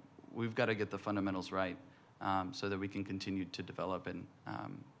we've got to get the fundamentals right so that we can continue to develop and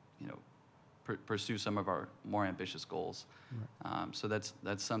pursue some of our more ambitious goals. Right. So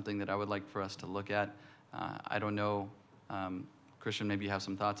that's something that I would like for us to look at. I don't know, Christian, maybe you have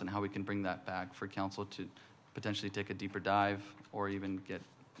some thoughts on how we can bring that back for council to potentially take a deeper dive or even get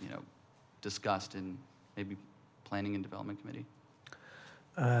discussed in maybe Planning and Development Committee.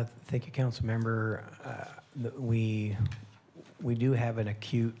 Thank you, Council Member. We do have an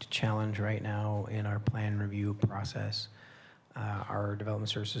acute challenge right now in our plan review process. Our Development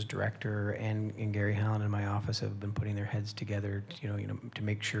Services Director and Gary Hallen in my office have been putting their heads together, to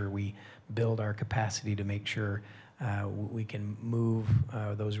make sure we build our capacity to make sure we can move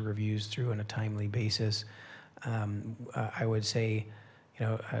those reviews through on a timely basis. I would say,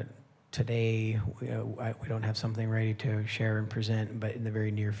 today we don't have something ready to share and present, but in the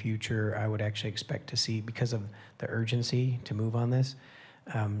very near future, I would actually expect to see, because of the urgency to move on this,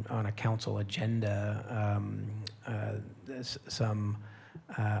 on a council agenda, some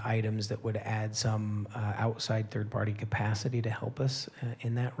items that would add some outside third-party capacity to help us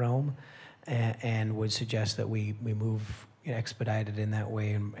in that realm, and would suggest that we move expedited in that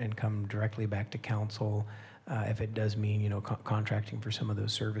way and come directly back to council if it does mean contracting for some of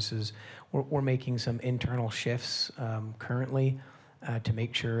those services. We're making some internal shifts currently to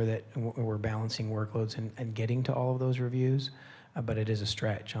make sure that we're balancing workloads and getting to all of those reviews. But it is a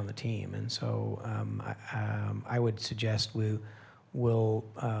stretch on the team, and so I would suggest we'll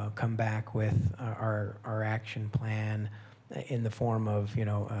come back with our action plan in the form of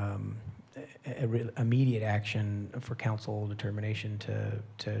immediate action for council determination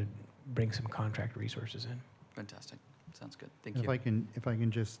to bring some contract resources in. Fantastic, sounds good. Thank you. If I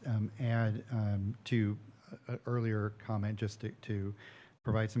can just add to an earlier comment, just to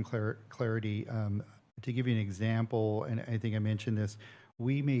provide some clarity. To give you an example, and I think I mentioned this,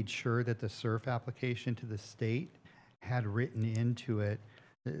 we made sure that the SURF application to the state had written into it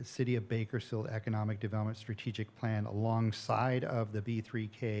the City of Bakersfield Economic Development Strategic Plan alongside of the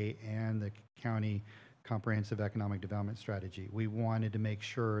B3K and the County Comprehensive Economic Development Strategy. We wanted to make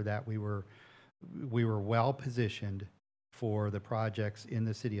sure that we were well positioned for the projects in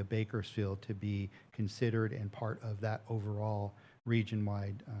the City of Bakersfield to be considered and part of that overall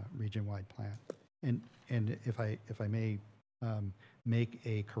region-wide plan. And if I may make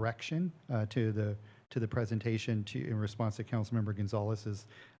a correction to the presentation in response to Councilmember Gonzalez's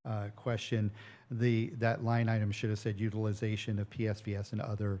question, that line item should have said utilization of PSVS and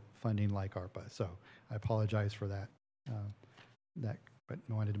other funding like ARPA. So I apologize for that, but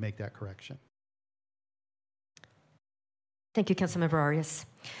I wanted to make that correction. Thank you, Councilmember Arias.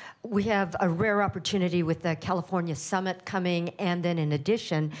 We have a rare opportunity with the California Summit coming, and then in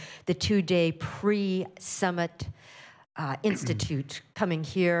addition, the two-day pre-summit institute coming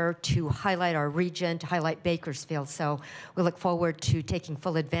here to highlight our region, to highlight Bakersfield. So we look forward to taking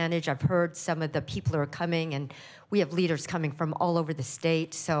full advantage. I've heard some of the people who are coming, and we have leaders coming from all over the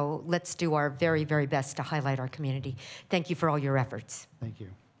state. So let's do our very, very best to highlight our community. Thank you for all your efforts. Thank you.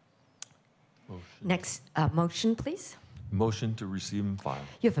 Motion. Next motion, please. Motion to receive and file.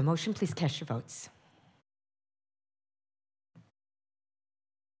 You have a motion. Please cast your votes.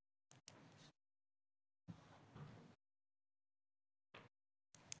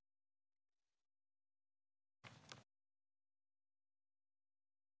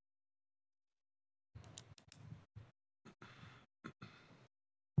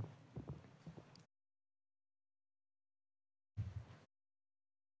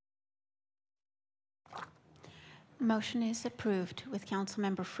 Motion is approved with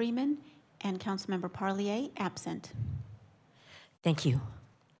Councilmember Freeman and Councilmember Parlier absent. Thank you.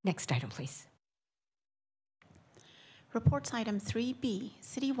 Next item, please. Reports item 3B,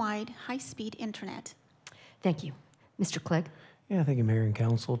 citywide high-speed internet. Thank you. Mr. Clegg? Yeah, thank you, Mayor and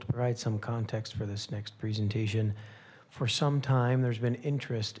Council. To provide some context for this next presentation, for some time there's been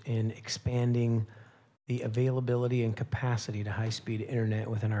interest in expanding the availability and capacity to high-speed internet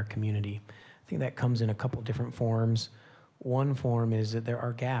within our community. I think that comes in a couple different forms. One form is that there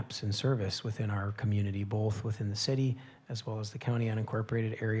are gaps in service within our community, both within the city as well as the county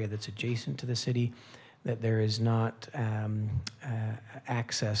unincorporated area that's adjacent to the city, that there is not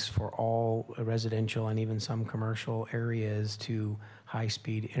access for all residential and even some commercial areas to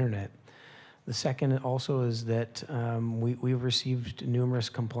high-speed internet. The second also is that we've received numerous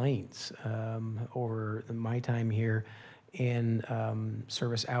complaints over my time here in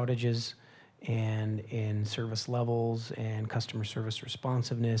service outages and in service levels and customer service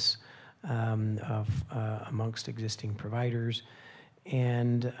responsiveness amongst existing providers.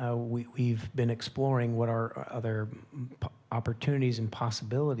 And we've been exploring what are other opportunities and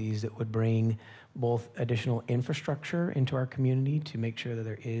possibilities that would bring both additional infrastructure into our community to make sure that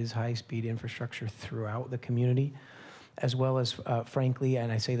there is high-speed infrastructure throughout the community, as well as, frankly,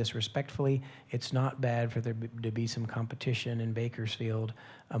 and I say this respectfully, it's not bad for there to be some competition in Bakersfield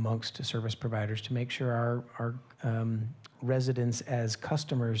amongst service providers to make sure our residents as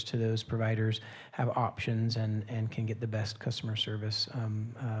customers to those providers have options and can get the best customer service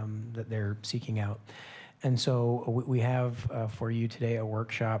that they're seeking out. And so we have for you today a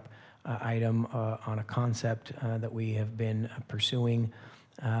workshop item on a concept that we have been pursuing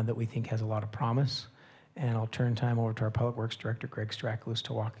that we think has a lot of promise. And I'll turn time over to our Public Works Director, Greg Strakalus,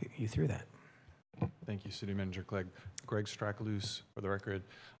 to walk you through that. Thank you, City Manager Clegg. Greg Strakalus, for the record.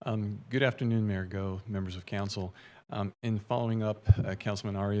 Good afternoon, Mayor Go, members of council. In following up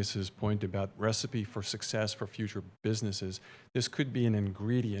Councilman Arias's point about recipe for success for future businesses, this could be an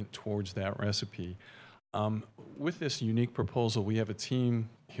ingredient towards that recipe. With this unique proposal, we have a team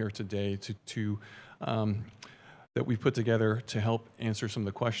here today that we put together to help answer some of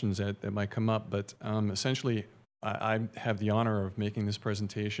the questions that might come up. But essentially, I have the honor of making this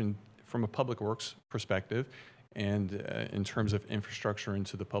presentation from a public works perspective and in terms of infrastructure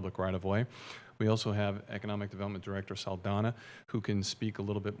into the public right-of-way. We also have Economic Development Director Saldana, who can speak a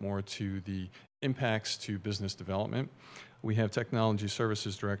little bit more to the impacts to business development. We have Technology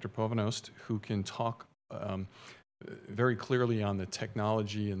Services Director Povanos, who can talk very clearly on the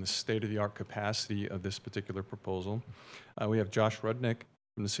technology and the state-of-the-art capacity of this particular proposal. We have Josh Rudnick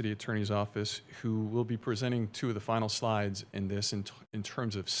from the City Attorney's Office, who will be presenting two of the final slides in this in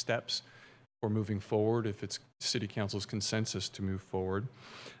terms of steps for moving forward, if it's City Council's consensus to move forward.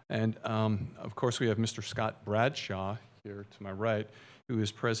 And of course, we have Mr. Scott Bradshaw here to my right, who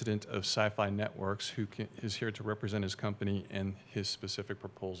is president of Sci-Fi Networks, who is here to represent his company and his specific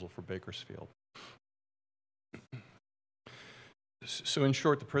proposal for Bakersfield. So in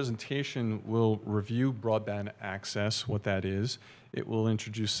short, the presentation will review broadband access, what that is. It will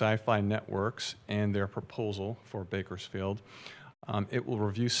introduce Sci-Fi Networks and their proposal for Bakersfield. It will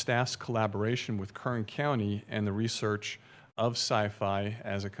review staff's collaboration with Kern County and the research of Sci-Fi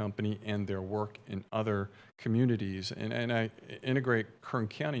as a company and their work in other communities. And I integrate Kern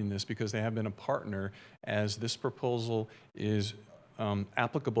County in this because they have been a partner as this proposal is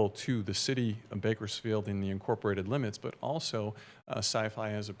applicable to the city of Bakersfield in the incorporated limits, but also Sci-Fi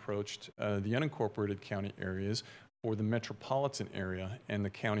has approached the unincorporated county areas for the metropolitan area and the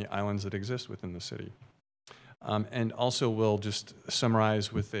county islands that exist within the city. And also we'll just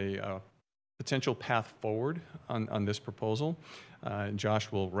summarize with a potential path forward on this proposal.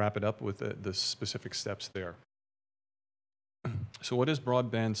 Josh will wrap it up with the specific steps there. So what is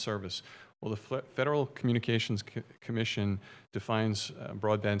broadband service? Well, the Federal Communications Commission defines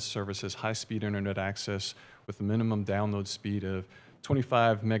broadband service as high-speed internet access with a minimum download speed of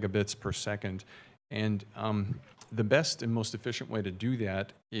 25 megabits per second. And the best and most efficient way to do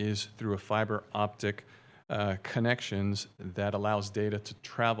that is through a fiber optic connections that allows data to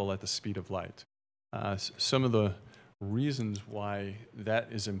travel at the speed of light. Some of the reasons why that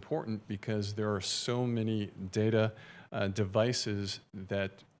is important, because there are so many data devices that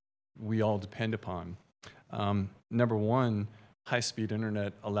we all depend upon. Number one, high-speed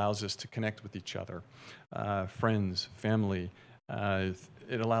internet allows us to connect with each other, friends, family.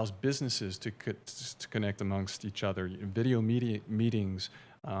 It allows businesses to connect amongst each other, video meetings,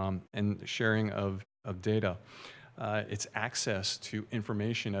 and sharing of data. It's access to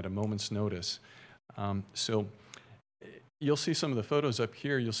information at a moment's notice. So You'll see some of the photos up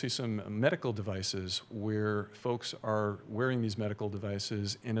here. You'll see some medical devices where folks are wearing these medical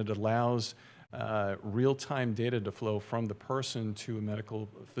devices, and it allows real-time data to flow from the person to a medical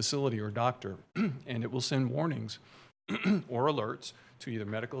facility or doctor, and it will send warnings or alerts to either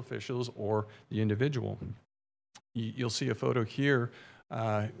medical officials or the individual. You'll see a photo here,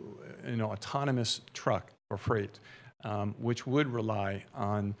 an autonomous truck or freight, which would rely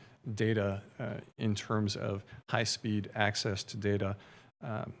on data in terms of high-speed access to data.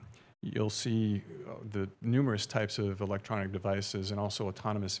 You'll see the numerous types of electronic devices and also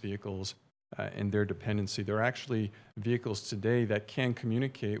autonomous vehicles and their dependency. There are actually vehicles today that can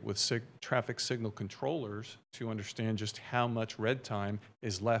communicate with traffic signal controllers to understand just how much red time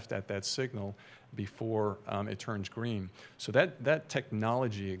is left at that signal before it turns green. So that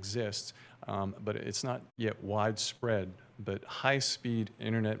technology exists, but it's not yet widespread. But high-speed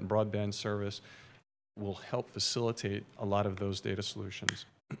internet and broadband service will help facilitate a lot of those data solutions.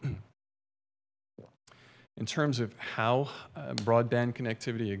 In terms of how broadband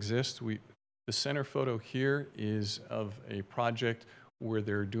connectivity exists, the center photo here is of a project where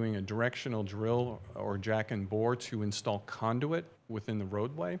they're doing a directional drill or jack and bore to install conduit within the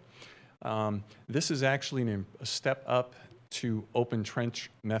roadway. This is actually a step up to open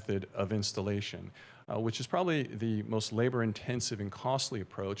trench method of installation, which is probably the most labor-intensive and costly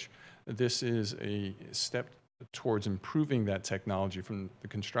approach. This is a step towards improving that technology from the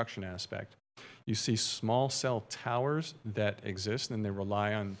construction aspect. You see small cell towers that exist, and they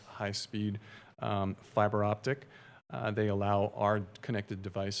rely on high-speed fiber optic. They allow our connected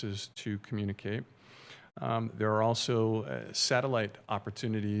devices to communicate. There are also satellite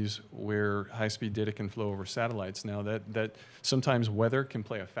opportunities where high-speed data can flow over satellites. Now, that sometimes weather can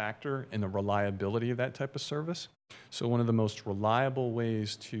play a factor in the reliability of that type of service. So one of the most reliable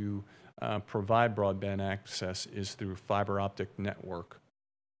ways to provide broadband access is through fiber optic network.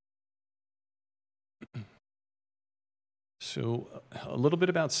 So a little bit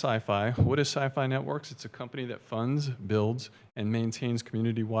about SiFi. What is SiFi Networks? It's a company that funds, builds, and maintains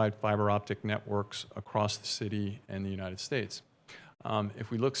community-wide fiber optic networks across the city and the United States.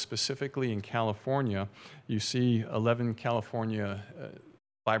 If we look specifically in California, you see 11 California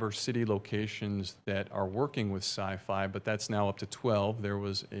fiber city locations that are working with SiFi, but that's now up to 12. There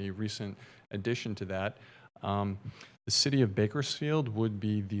was a recent addition to that. The city of Bakersfield would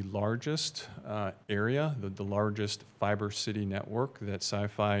be the largest area, the largest fiber city network that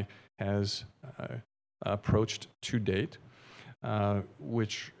SiFi has approached to date,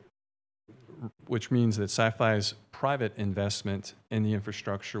 which means that SiFi's private investment in the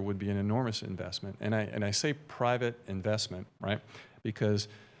infrastructure would be an enormous investment. And I say private investment, right? Because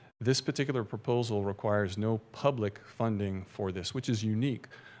this particular proposal requires no public funding for this, which is unique.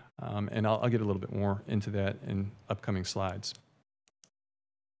 And I'll get a little bit more into that in upcoming slides.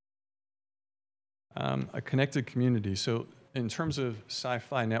 A connected community. So in terms of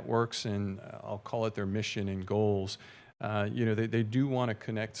SiFi Networks, and I'll call it their mission and goals, they do want to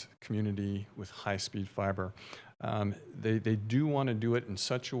connect community with high-speed fiber. They do want to do it in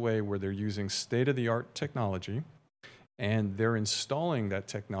such a way where they're using state-of-the-art technology, and they're installing that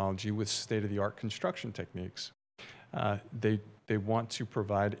technology with state-of-the-art construction techniques. They want to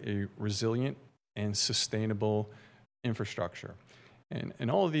provide a resilient and sustainable infrastructure. And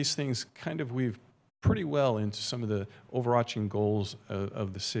all of these things kind of weave pretty well into some of the overarching goals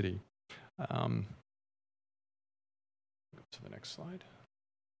of the city. To the next slide.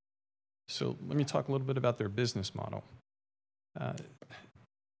 So let me talk a little bit about their business model.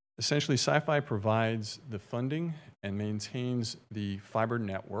 Essentially, SiFi provides the funding and maintains the fiber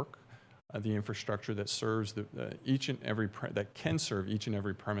network, the infrastructure that serves that can serve each and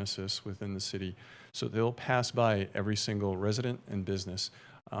every premises within the city. So they'll pass by every single resident and business,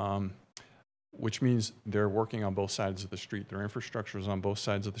 which means they're working on both sides of the street. Their infrastructure is on both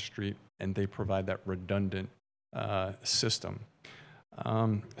sides of the street, and they provide that redundant system.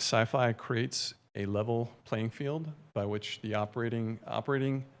 SiFi creates a level playing field by which the operating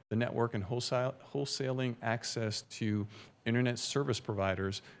the network and wholesaling access to internet service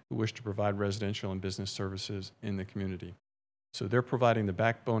providers who wish to provide residential and business services in the community. So they're providing the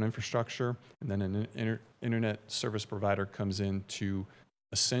backbone infrastructure, and then an internet service provider comes in to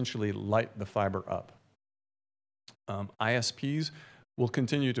essentially light the fiber up. ISPs will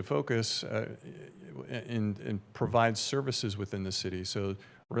continue to focus and provide services within the city. So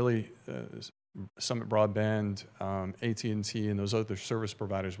really, Summit Broadband, AT&T, and those other service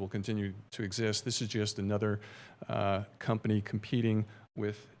providers will continue to exist. This is just another company competing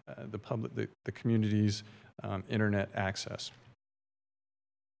with the community's internet access.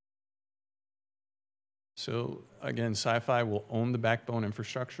 So again, Sci-Fi will own the backbone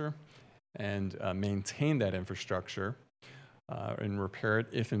infrastructure and maintain that infrastructure and repair it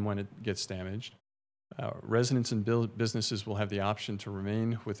if and when it gets damaged. Residents and businesses will have the option to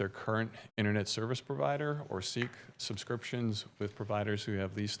remain with their current internet service provider or seek subscriptions with providers who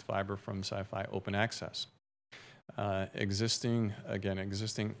have leased fiber from Sci-Fi Open Access. Existing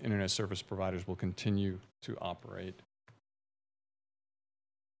internet service providers will continue to operate.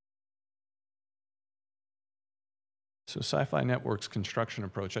 So Sci-Fi Network's construction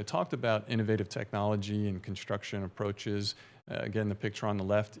approach. I talked about innovative technology and construction approaches. Again, the picture on the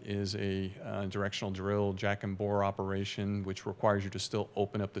left is a directional drill jack and bore operation, which requires you to still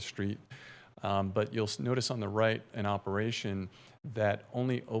open up the street. But you'll notice on the right an operation that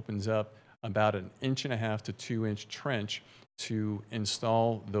only opens up about 1.5 to 2 inch trench to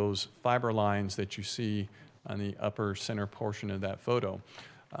install those fiber lines that you see on the upper center portion of that photo.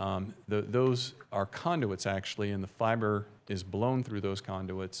 Those are conduits actually, and the fiber is blown through those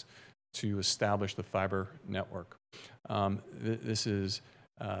conduits to establish the fiber network. This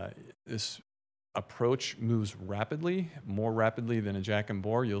approach moves rapidly, more rapidly than a jack and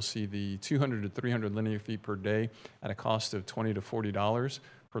bore. You'll see the 200 to 300 linear feet per day at a cost of $20 to $40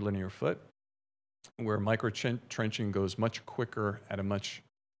 per linear foot, where micro-trenching goes much quicker at a much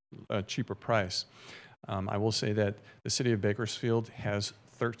cheaper price. I will say that the city of Bakersfield has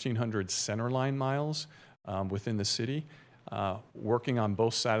 1,300 centerline miles within the city, working on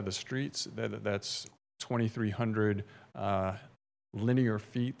both sides of the streets. That's 2,300 linear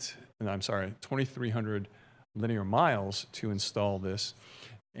feet, and 2,300 linear miles to install this.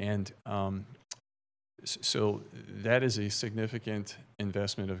 And so that is a significant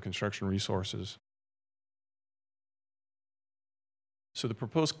investment of construction resources. So the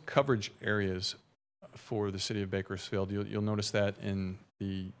proposed coverage areas for the city of Bakersfield, you'll notice that in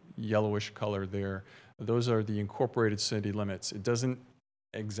the yellowish color there. Those are the incorporated city limits. It doesn't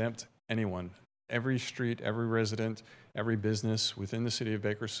exempt anyone. Every street, every resident, every business within the city of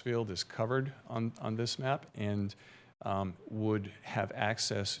Bakersfield is covered on this map and would have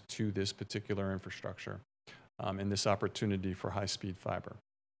access to this particular infrastructure and this opportunity for high-speed fiber.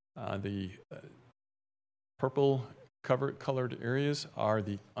 The purple colored areas are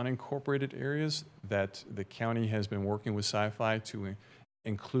the unincorporated areas that the county has been working with Sci-Fi to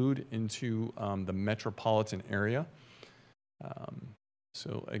include into the metropolitan area.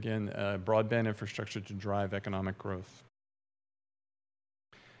 So again, broadband infrastructure to drive economic growth.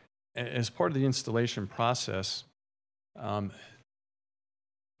 As part of the installation process,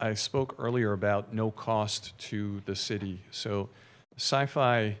 I spoke earlier about no cost to the city. So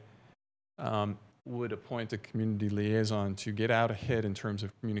Sci-Fi would appoint a community liaison to get out ahead in terms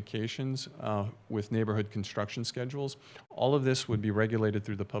of communications with neighborhood construction schedules. All of this would be regulated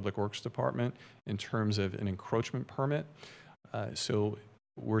through the Public Works Department in terms of an encroachment permit. So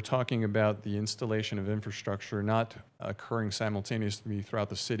we're talking about the installation of infrastructure not occurring simultaneously throughout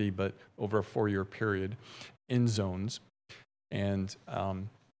the city, but over a 4-year period in zones. And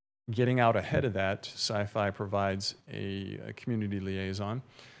getting out ahead of that, Sci-Fi provides a community liaison.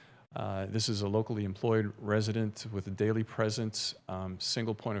 This is a locally employed resident with a daily presence,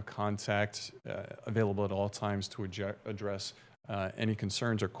 single point of contact, available at all times to address any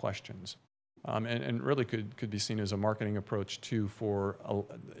concerns or questions. And really could be seen as a marketing approach too for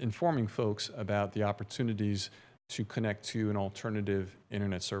informing folks about the opportunities to connect to an alternative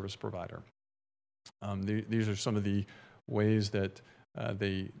internet service provider. These are some of the ways that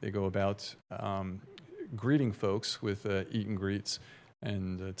they go about greeting folks with eat and greets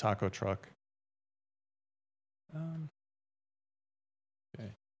and a taco truck. Okay.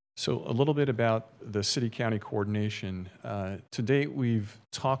 So a little bit about the city-county coordination. To date, we've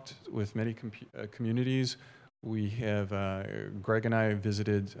talked with many communities. We have, Greg and I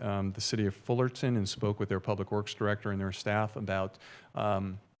visited the city of Fullerton and spoke with their public works director and their staff about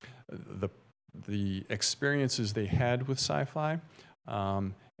the experiences they had with Sci-Fi.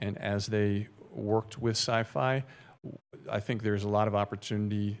 And as they worked with Sci-Fi, I think there's a lot of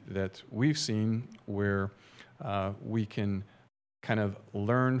opportunity that we've seen where we can kind of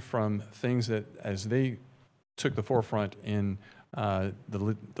learn from things that as they took the forefront in the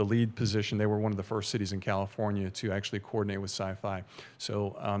lead position, they were one of the first cities in California to actually coordinate with Sci-Fi.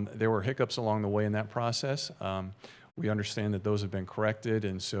 So there were hiccups along the way in that process. We understand that those have been corrected,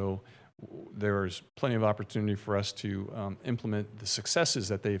 and so there's plenty of opportunity for us to implement the successes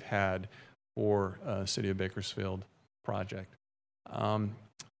that they've had for City of Bakersfield project.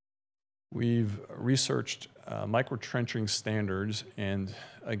 We've researched micro-trenching standards, and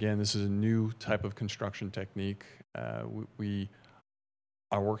again, this is a new type of construction technique. We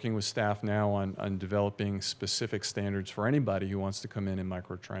are working with staff now on developing specific standards for anybody who wants to come in and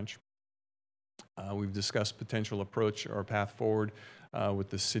microtrench. We've discussed potential approach or path forward with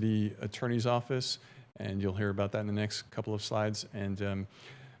the city attorney's office, and you'll hear about that in the next couple of slides. And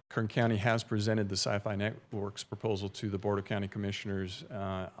Kern County has presented the Sci-Fi Networks proposal to the Board of County Commissioners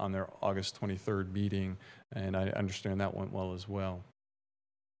on their August 23rd meeting, and I understand that went well as well.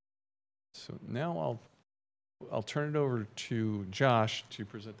 So now I'll turn it over to Josh to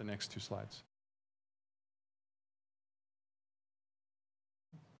present the next two slides.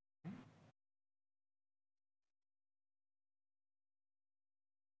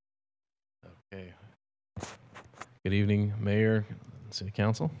 Okay. Good evening, Mayor, City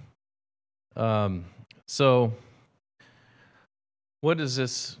Council. So what is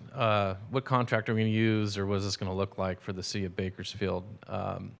this, what contract are we going to use, or what is this going to look like for the City of Bakersfield?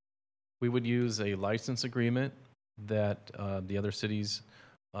 We would use a license agreement that the other cities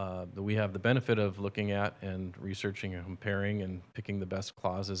that we have the benefit of looking at and researching and comparing and picking the best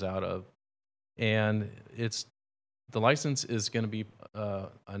clauses out of. And the license is going to be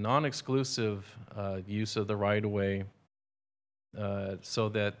a non-exclusive use of the right-of-way so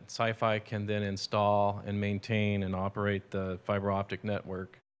that Sci-Fi can then install and maintain and operate the fiber optic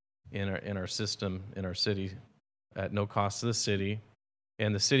network in our system, in our city, at no cost to the city.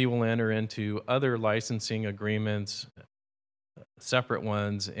 And the city will enter into other licensing agreements, separate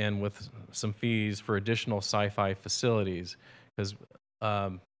ones, and with some fees for additional Sci-Fi facilities. Because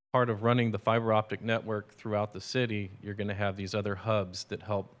part of running the fiber optic network throughout the city, you're going to have these other hubs that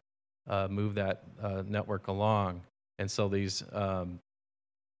help move that network along. And so these,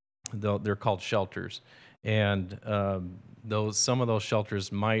 they're called shelters. And some of those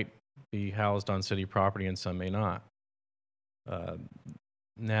shelters might be housed on city property and some may not.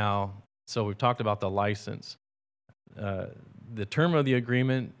 Now, so we've talked about the license. The term of the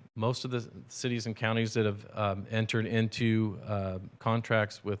agreement, most of the cities and counties that have entered into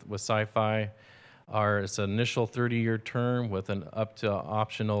contracts with Sci-Fi it's an initial 30-year term with an up to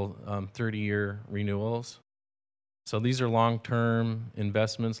optional 30-year renewals. So these are long-term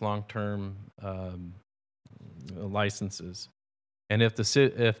investments, long-term licenses. And if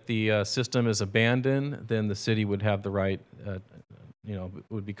the system is abandoned, then the city would have the right,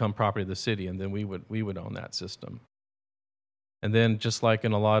 would become property of the city, and then we would own that system. And then, just like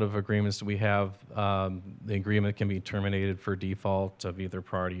in a lot of agreements that we have, the agreement can be terminated for default of either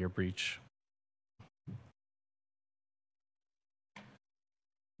priority or breach.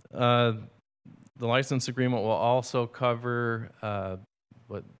 The license agreement will also cover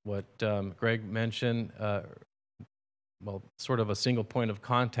what Greg mentioned, well, sort of a single point of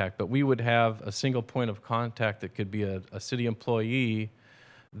contact, but we would have a single point of contact that could be a city employee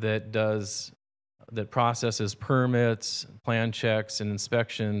that processes permits, plan checks, and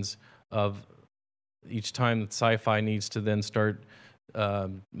inspections of each time that Sci-Fi needs to then start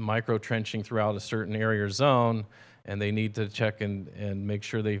micro-trenching throughout a certain area or zone, and they need to check and make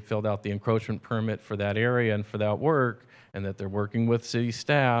sure they filled out the encroachment permit for that area and for that work, and that they're working with city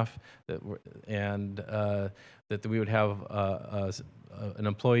staff, that we would have an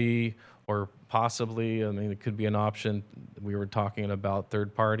employee, or possibly, I mean, it could be an option. We were talking about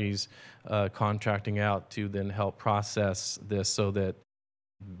third parties contracting out to then help process this, so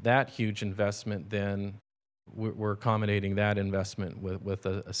that huge investment, then we're accommodating that investment with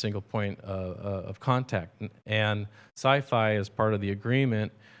a single point of contact. And Sci-Fi, as part of the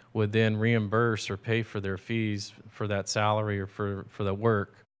agreement, would then reimburse or pay for their fees for that salary or for the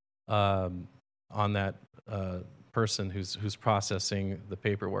work on that person who's processing the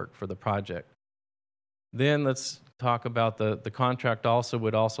paperwork for the project. Then let's talk about the contract.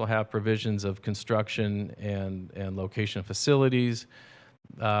 Would also have provisions of construction and location of facilities.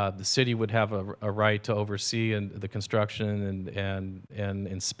 The city would have a right to oversee the construction and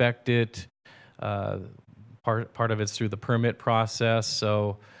inspect it. Part of it's through the permit process.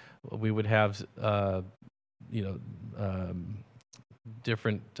 So we would have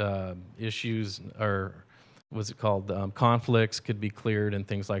different issues, or what's it called? Conflicts could be cleared and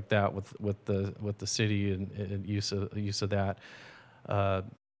things like that with the city and use of that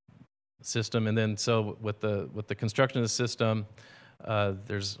system. And then so with the construction of the system,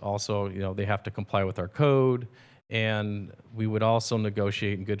 there's also, they have to comply with our code, and we would also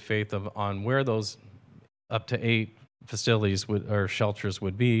negotiate in good faith on where those up to 8 facilities or shelters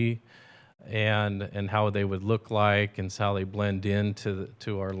would be, and how they would look like, and how they blend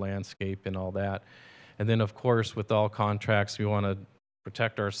into our landscape and all that. And then, of course, with all contracts, we want to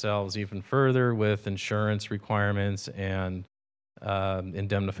protect ourselves even further with insurance requirements and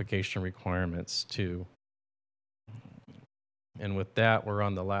indemnification requirements too. And with that, we're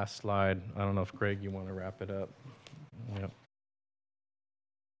on the last slide. I don't know if Greg, you want to wrap it up. Yep.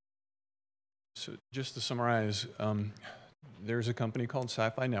 So just to summarize, there's a company called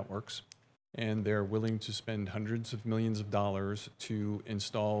Sci-Fi Networks, and they're willing to spend hundreds of millions of dollars to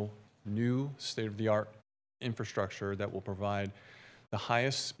install new state-of-the-art infrastructure that will provide the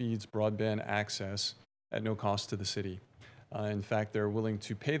highest speeds broadband access at no cost to the city. In fact, they're willing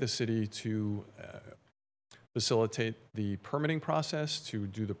to pay the city to facilitate the permitting process, to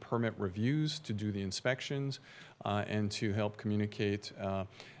do the permit reviews, to do the inspections, and to help communicate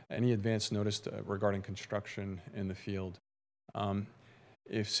any advance notice regarding construction in the field.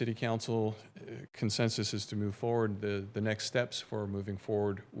 If City Council consensus is to move forward, the next steps for moving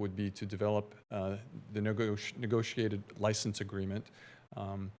forward would be to develop the negotiated license agreement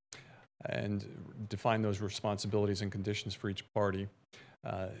and define those responsibilities and conditions for each party.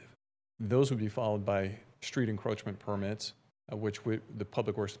 Those would be followed by street encroachment permits, which the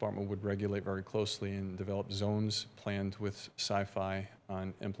Public Works Department would regulate very closely and develop zones planned with Sci-Fi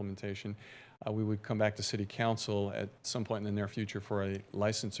on implementation. We would come back to City Council at some point in the near future for a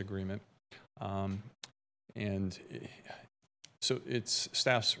license agreement. So it's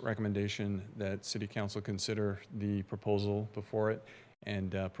staff's recommendation that City Council consider the proposal before it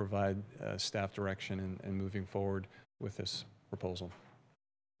and provide staff direction in moving forward with this proposal.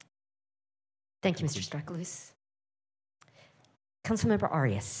 Thank you, Mr. Strakalous. Councilmember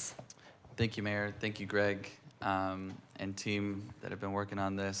Arias. Thank you, Mayor. Thank you, Greg, and team that have been working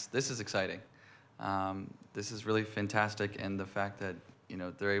on this. This is exciting. This is really fantastic, and the fact that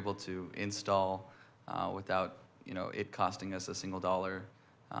they're able to install without it costing us a single dollar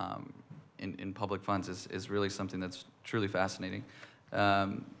in public funds is really something that's truly fascinating,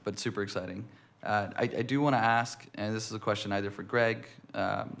 but super exciting. I do want to ask, and this is a question either for Greg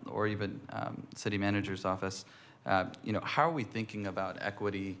or even City Manager's office. How are we thinking about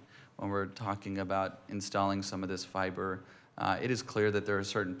equity when we're talking about installing some of this fiber? It is clear that there are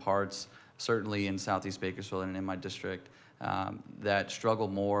certain parts, certainly in Southeast Bakersfield and in my district, that struggle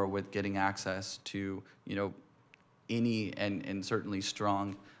more with getting access to, any and certainly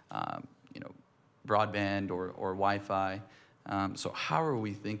strong, broadband or Wi-Fi. So how are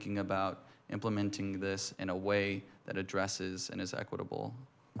we thinking about implementing this in a way that addresses and is equitable?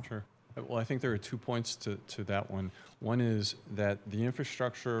 Sure. Well, I think there are 2 points to that one. One is that the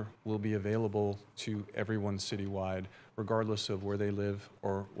infrastructure will be available to everyone citywide, regardless of where they live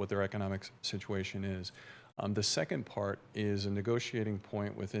or what their economic situation is. The second part is a negotiating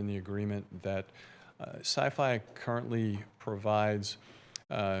point within the agreement that Sci-Fi currently provides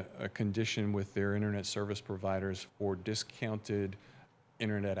a condition with their internet service providers for discounted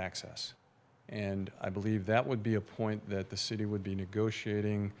internet access. And I believe that would be a point that the city would be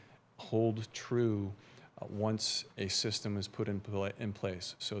negotiating hold true once a system is put in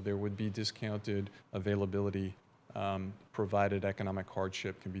place. So there would be discounted availability provided economic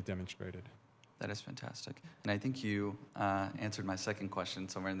hardship can be demonstrated. That is fantastic. And I think you answered my second question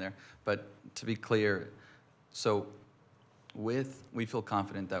somewhere in there. But to be clear, so we feel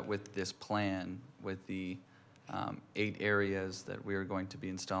confident that with this plan, with the 8 areas that we are going to be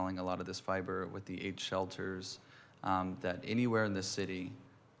installing a lot of this fiber, with the 8 shelters, that anywhere in the city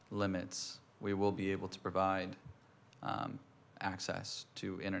limits, we will be able to provide access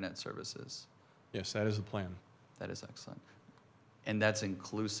to internet services. Yes, that is the plan. That is excellent. And that's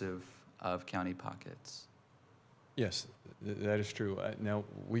inclusive of county pockets. Yes, that is true. Now,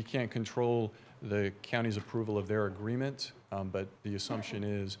 we can't control the county's approval of their agreement, but the assumption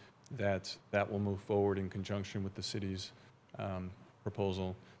is that that will move forward in conjunction with the city's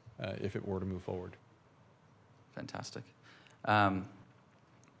proposal if it were to move forward. Fantastic.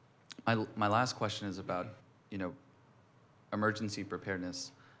 My last question is about, emergency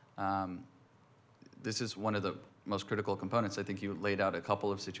preparedness. This is one of the most critical components. I think you laid out a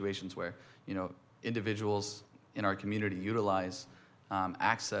couple of situations where, individuals in our community utilize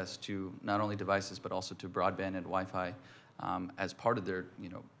access to not only devices, but also to broadband and Wi-Fi as part of their,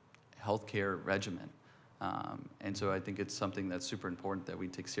 healthcare regimen. And so I think it's something that's super important that we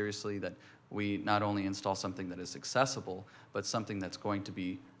take seriously, that we not only install something that is accessible, but something that's going to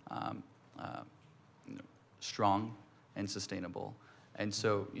be strong and sustainable. And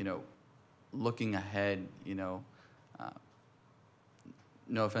so, looking ahead, no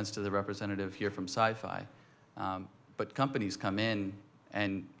offense to the representative here from Sci-Fi, but companies come in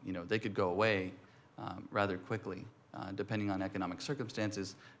and, they could go away rather quickly, depending on economic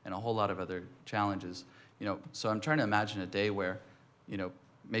circumstances and a whole lot of other challenges. So I'm trying to imagine a day where,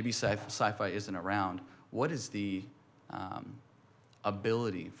 maybe Sci-Fi isn't around. What is the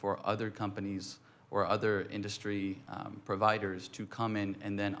ability for other companies or other industry providers to come in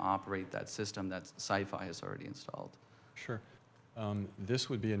and then operate that system that Sci-Fi has already installed? Sure. This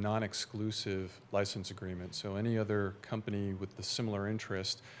would be a non-exclusive license agreement, so any other company with the similar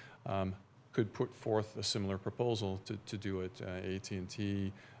interest could put forth a similar proposal to do it,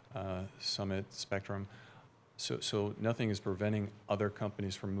 AT&T, Summit, Spectrum. So nothing is preventing other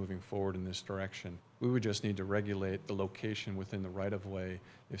companies from moving forward in this direction. We would just need to regulate the location within the right-of-way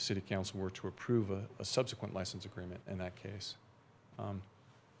if City Council were to approve a subsequent license agreement in that case.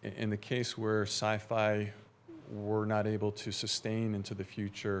 In the case where Sci-Fi were not able to sustain into the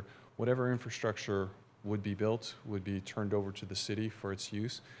future, whatever infrastructure would be built would be turned over to the city for its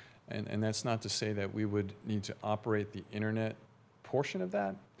use. And that's not to say that we would need to operate the internet portion of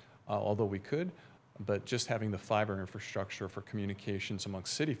that, although we could, but just having the fiber infrastructure for communications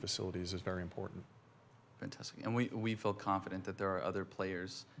amongst city facilities is very important. Fantastic. And we feel confident that there are other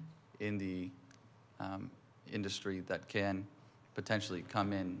players in the industry that can potentially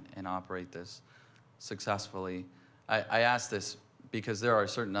come in and operate this successfully. I ask this because there are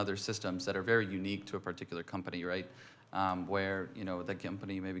certain other systems that are very unique to a particular company, right? Where, you know, the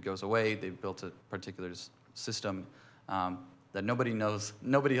company maybe goes away, they've built a particular system that nobody else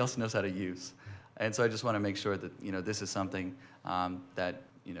knows how to use. And so I just want to make sure that, you know, this is something that,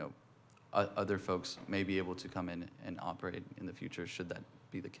 you know, other folks may be able to come in and operate in the future, should that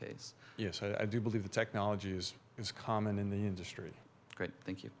be the case. Yes, I do believe the technology is common in the industry. Great,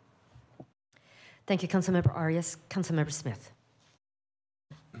 thank you. Thank you, Councilmember Arias. Councilmember Smith.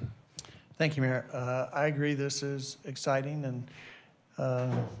 Thank you, Mayor. I agree this is exciting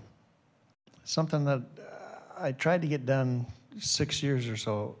and something that I tried to get done 6 years or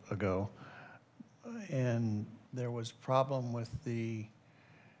so ago. And there was problem with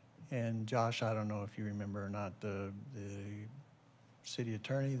and Josh, I don't know if you remember or not, the city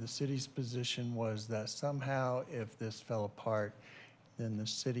attorney, the city's position was that somehow if this fell apart, then the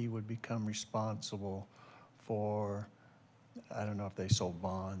city would become responsible for, I don't know if they sold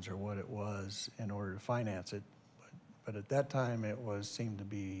bonds or what it was in order to finance it. But at that time, it seemed to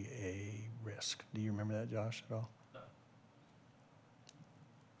be a risk. Do you remember that, Josh, at all?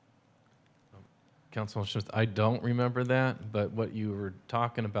 Councilman Smith, I don't remember that, but what you were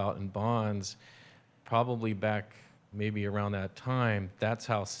talking about in bonds, probably back maybe around that time, that's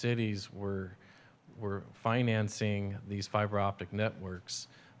how cities were financing these fiber optic networks.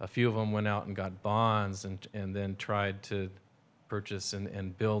 A few of them went out and got bonds and then tried to purchase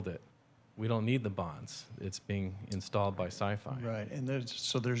and build it. We don't need the bonds. It's being installed by Sci-Fi. Right, and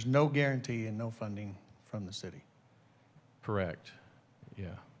there's no guarantee and no funding from the city. Correct, yeah.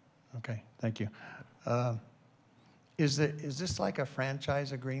 Okay, thank you. Is this like a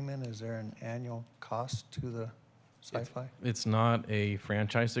franchise agreement? Is there an annual cost to the Sci-Fi? It's not a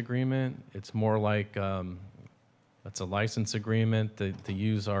franchise agreement. It's more like it's a license agreement to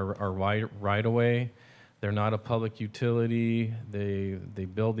use our right-of-way. They're not a public utility. They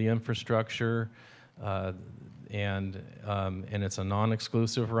build the infrastructure, and it's a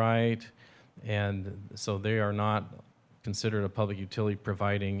non-exclusive right, and so they are not considered a public utility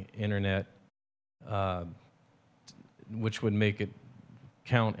providing internet, which would make it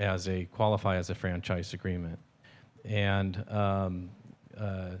qualify as a franchise agreement. And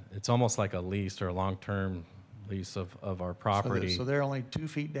it's almost like a lease or a long-term lease of our property. So they're only 2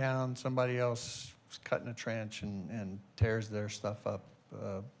 feet down, somebody else is cutting a trench and tears their stuff up.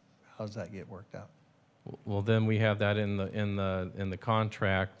 How does that get worked out? Well, then we have that in the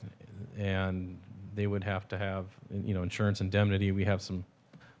contract, and they would have to have, you know, insurance indemnity. We have some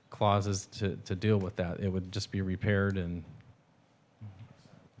clauses to deal with that. It would just be repaired and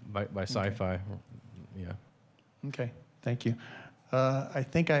by Sci-Fi, yeah. Okay, thank you. I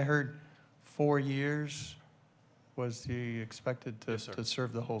think I heard 4 years was the expected to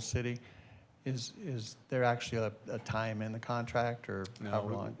serve the whole city. Is there actually a time in the contract, or how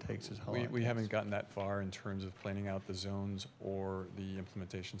long it takes? We haven't gotten that far in terms of planning out the zones or the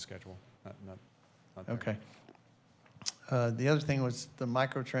implementation schedule. Not there. Okay. The other thing was the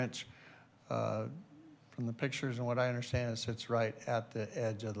micro trench. From the pictures and what I understand, it sits right at the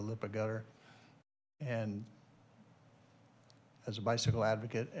edge of the lip of gutter. And as a bicycle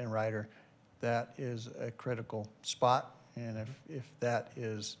advocate and rider, that is a critical spot. And if that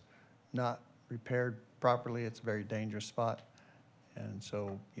is not repaired properly, it's a very dangerous spot. And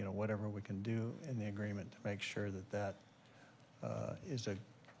so, you know, whatever we can do in the agreement to make sure that is a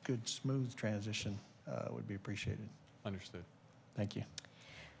good, smooth transition would be appreciated. Understood. Thank you.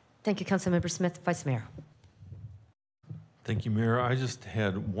 Thank you, Councilmember Smith. Vice Mayor. Thank you, Mayor. I just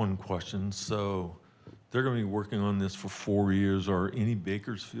had one question. So they're going to be working on this for 4 years. Are any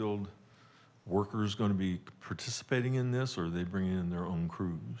Bakersfield workers going to be participating in this, or are they bringing in their own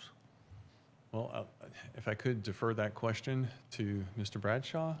crews? Well, if I could defer that question to Mr.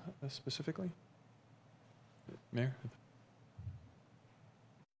 Bradshaw specifically? Mayor?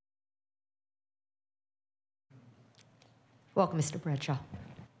 Welcome, Mr. Bradshaw.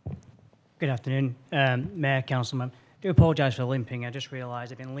 Good afternoon, Mayor, Councilman. I do apologise for limping. I just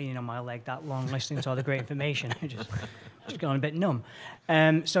realised I've been leaning on my leg that long listening to all the great information. I just gone a bit numb.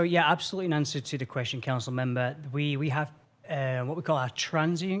 So yeah, absolutely in answer to the question, Council Member, we have what we call our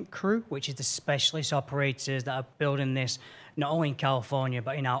transient crew, which is the specialist operators that are building this not only in California,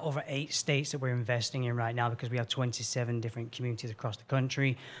 but in our other 8 states that we're investing in right now, because we have 27 different communities across the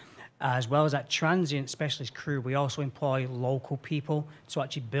country. As well as that transient specialist crew, we also employ local people to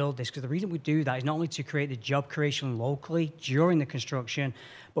actually build this, because the reason we do that is not only to create the job creation locally during the construction,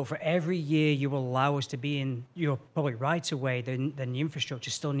 but for every year you will allow us to be in your public right-of-way, then the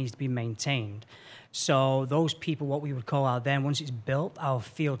infrastructure still needs to be maintained. So those people, what we would call our then, once it's built, our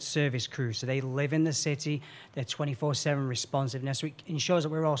field service crew. So they live in the city, they're 24/7 responsiveness. So it ensures that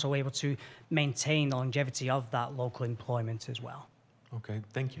we're also able to maintain the longevity of that local employment as well. Okay,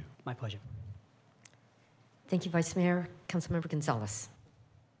 thank you. My pleasure. Thank you, Vice Mayor. Councilmember Gonzalez.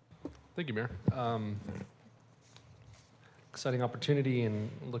 Thank you, Mayor. Exciting opportunity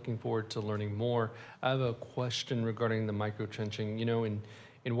and looking forward to learning more. I have a question regarding the micro-trenching. You know, in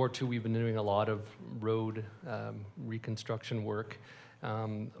Ward 2, we've been doing a lot of road reconstruction work,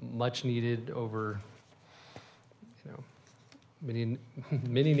 much needed over, you know,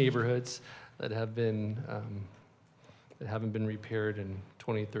 many neighborhoods that have been that haven't been repaired in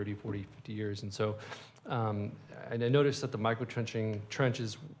 20, 30, 40, 50 years. And so, and I noticed that the micro-trenching trench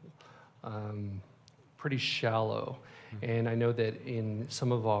is pretty shallow. And I know that in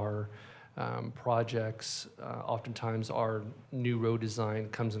some of our projects, oftentimes our new road design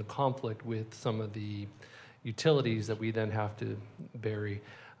comes in conflict with some of the utilities that we then have to bury.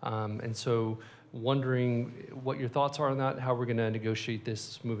 And so wondering what your thoughts are on that, how we're gonna negotiate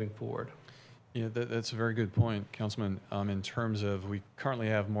this moving forward. Yeah, that's a very good point, Councilman. In terms of, we currently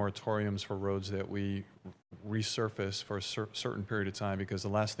have moratoriums for roads that we resurface for a certain period of time, because the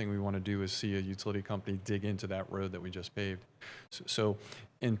last thing we want to do is see a utility company dig into that road that we just paved. So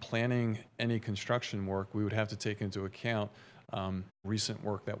in planning any construction work, we would have to take into account recent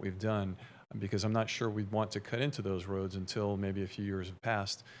work that we've done, because I'm not sure we'd want to cut into those roads until maybe a few years have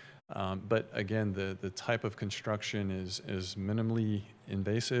passed. But again, the type of construction is minimally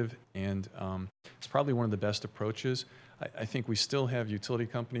invasive, and it's probably one of the best approaches. I think we still have utility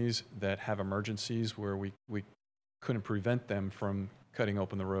companies that have emergencies where we couldn't prevent them from cutting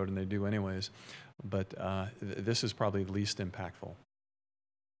open the road, and they do anyways. But this is probably least impactful.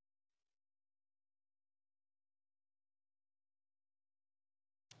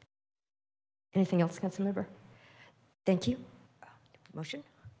 Anything else, Councilmember? Thank you. Motion?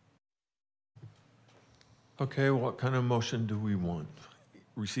 Okay, what kind of motion do we want?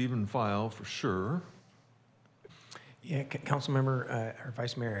 Receive and file for sure. Yeah, Councilmember or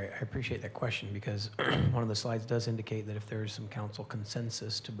Vice Mayor, I appreciate that question, because one of the slides does indicate that if there's some council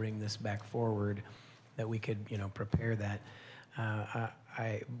consensus to bring this back forward, that we could, you know, prepare that.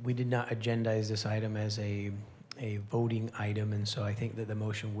 We did not agendize this item as a voting item, and so I think that the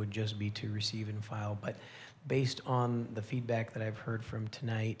motion would just be to receive and file. But based on the feedback that I've heard from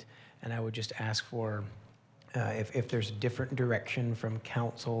tonight, and I would just ask for, if there's a different direction from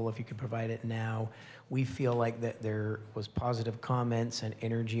council, if you could provide it now. We feel like that there was positive comments and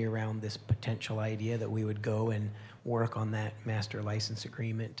energy around this potential idea that we would go and work on that master license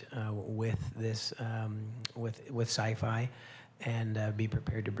agreement with this, with Sci-Fi, and be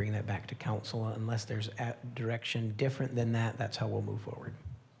prepared to bring that back to council. Unless there's a direction different than that, that's how we'll move forward.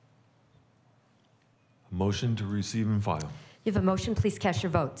 Motion to receive and file. You have a motion, please cast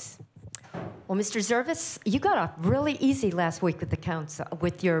your votes. Well, Mr. Zervis, you got off really easy last week with the council,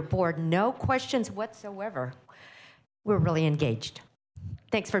 with your board. No questions whatsoever. We're really engaged.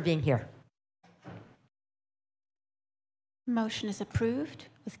 Thanks for being here. Motion is approved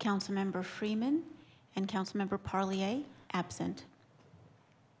with Councilmember Freeman and Councilmember Parlier absent.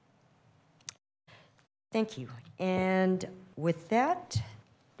 Thank you. And with that,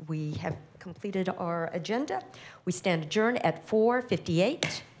 we have completed our agenda. We stand adjourned at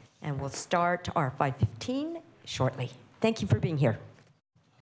 4:58. And we'll start our 5:15 shortly. Thank you for being here.